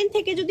অনলাইন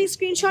থেকে যদি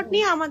স্ক্রিনশট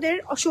নিয়ে আমাদের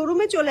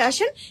শোরুমে চলে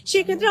আসেন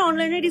সেক্ষেত্রে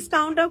অনলাইনে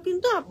ডিসকাউন্টটাও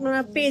কিন্তু আপনারা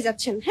পেয়ে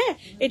যাচ্ছেন। হ্যাঁ,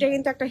 এটা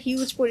কিন্তু একটা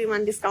হিউজ পরিমাণ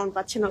ডিসকাউন্ট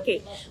পাচ্ছেন। ওকে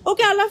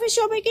ওকে, আল্লাহ হাফেজ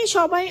সবাইকে।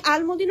 সবাই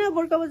আলমদিনা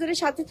বোরকা বাজারের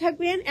সাথে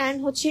থাকবেন এন্ড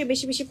হচ্ছে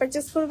বেশি বেশি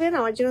পারচেস করবেন,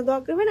 আমার জন্য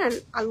দোয়া করবেন আর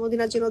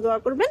আলমদিনার জন্য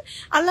দোয়া করবেন।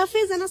 আল্লাহ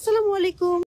হাফেজ, আসসালামু আলাইকুম।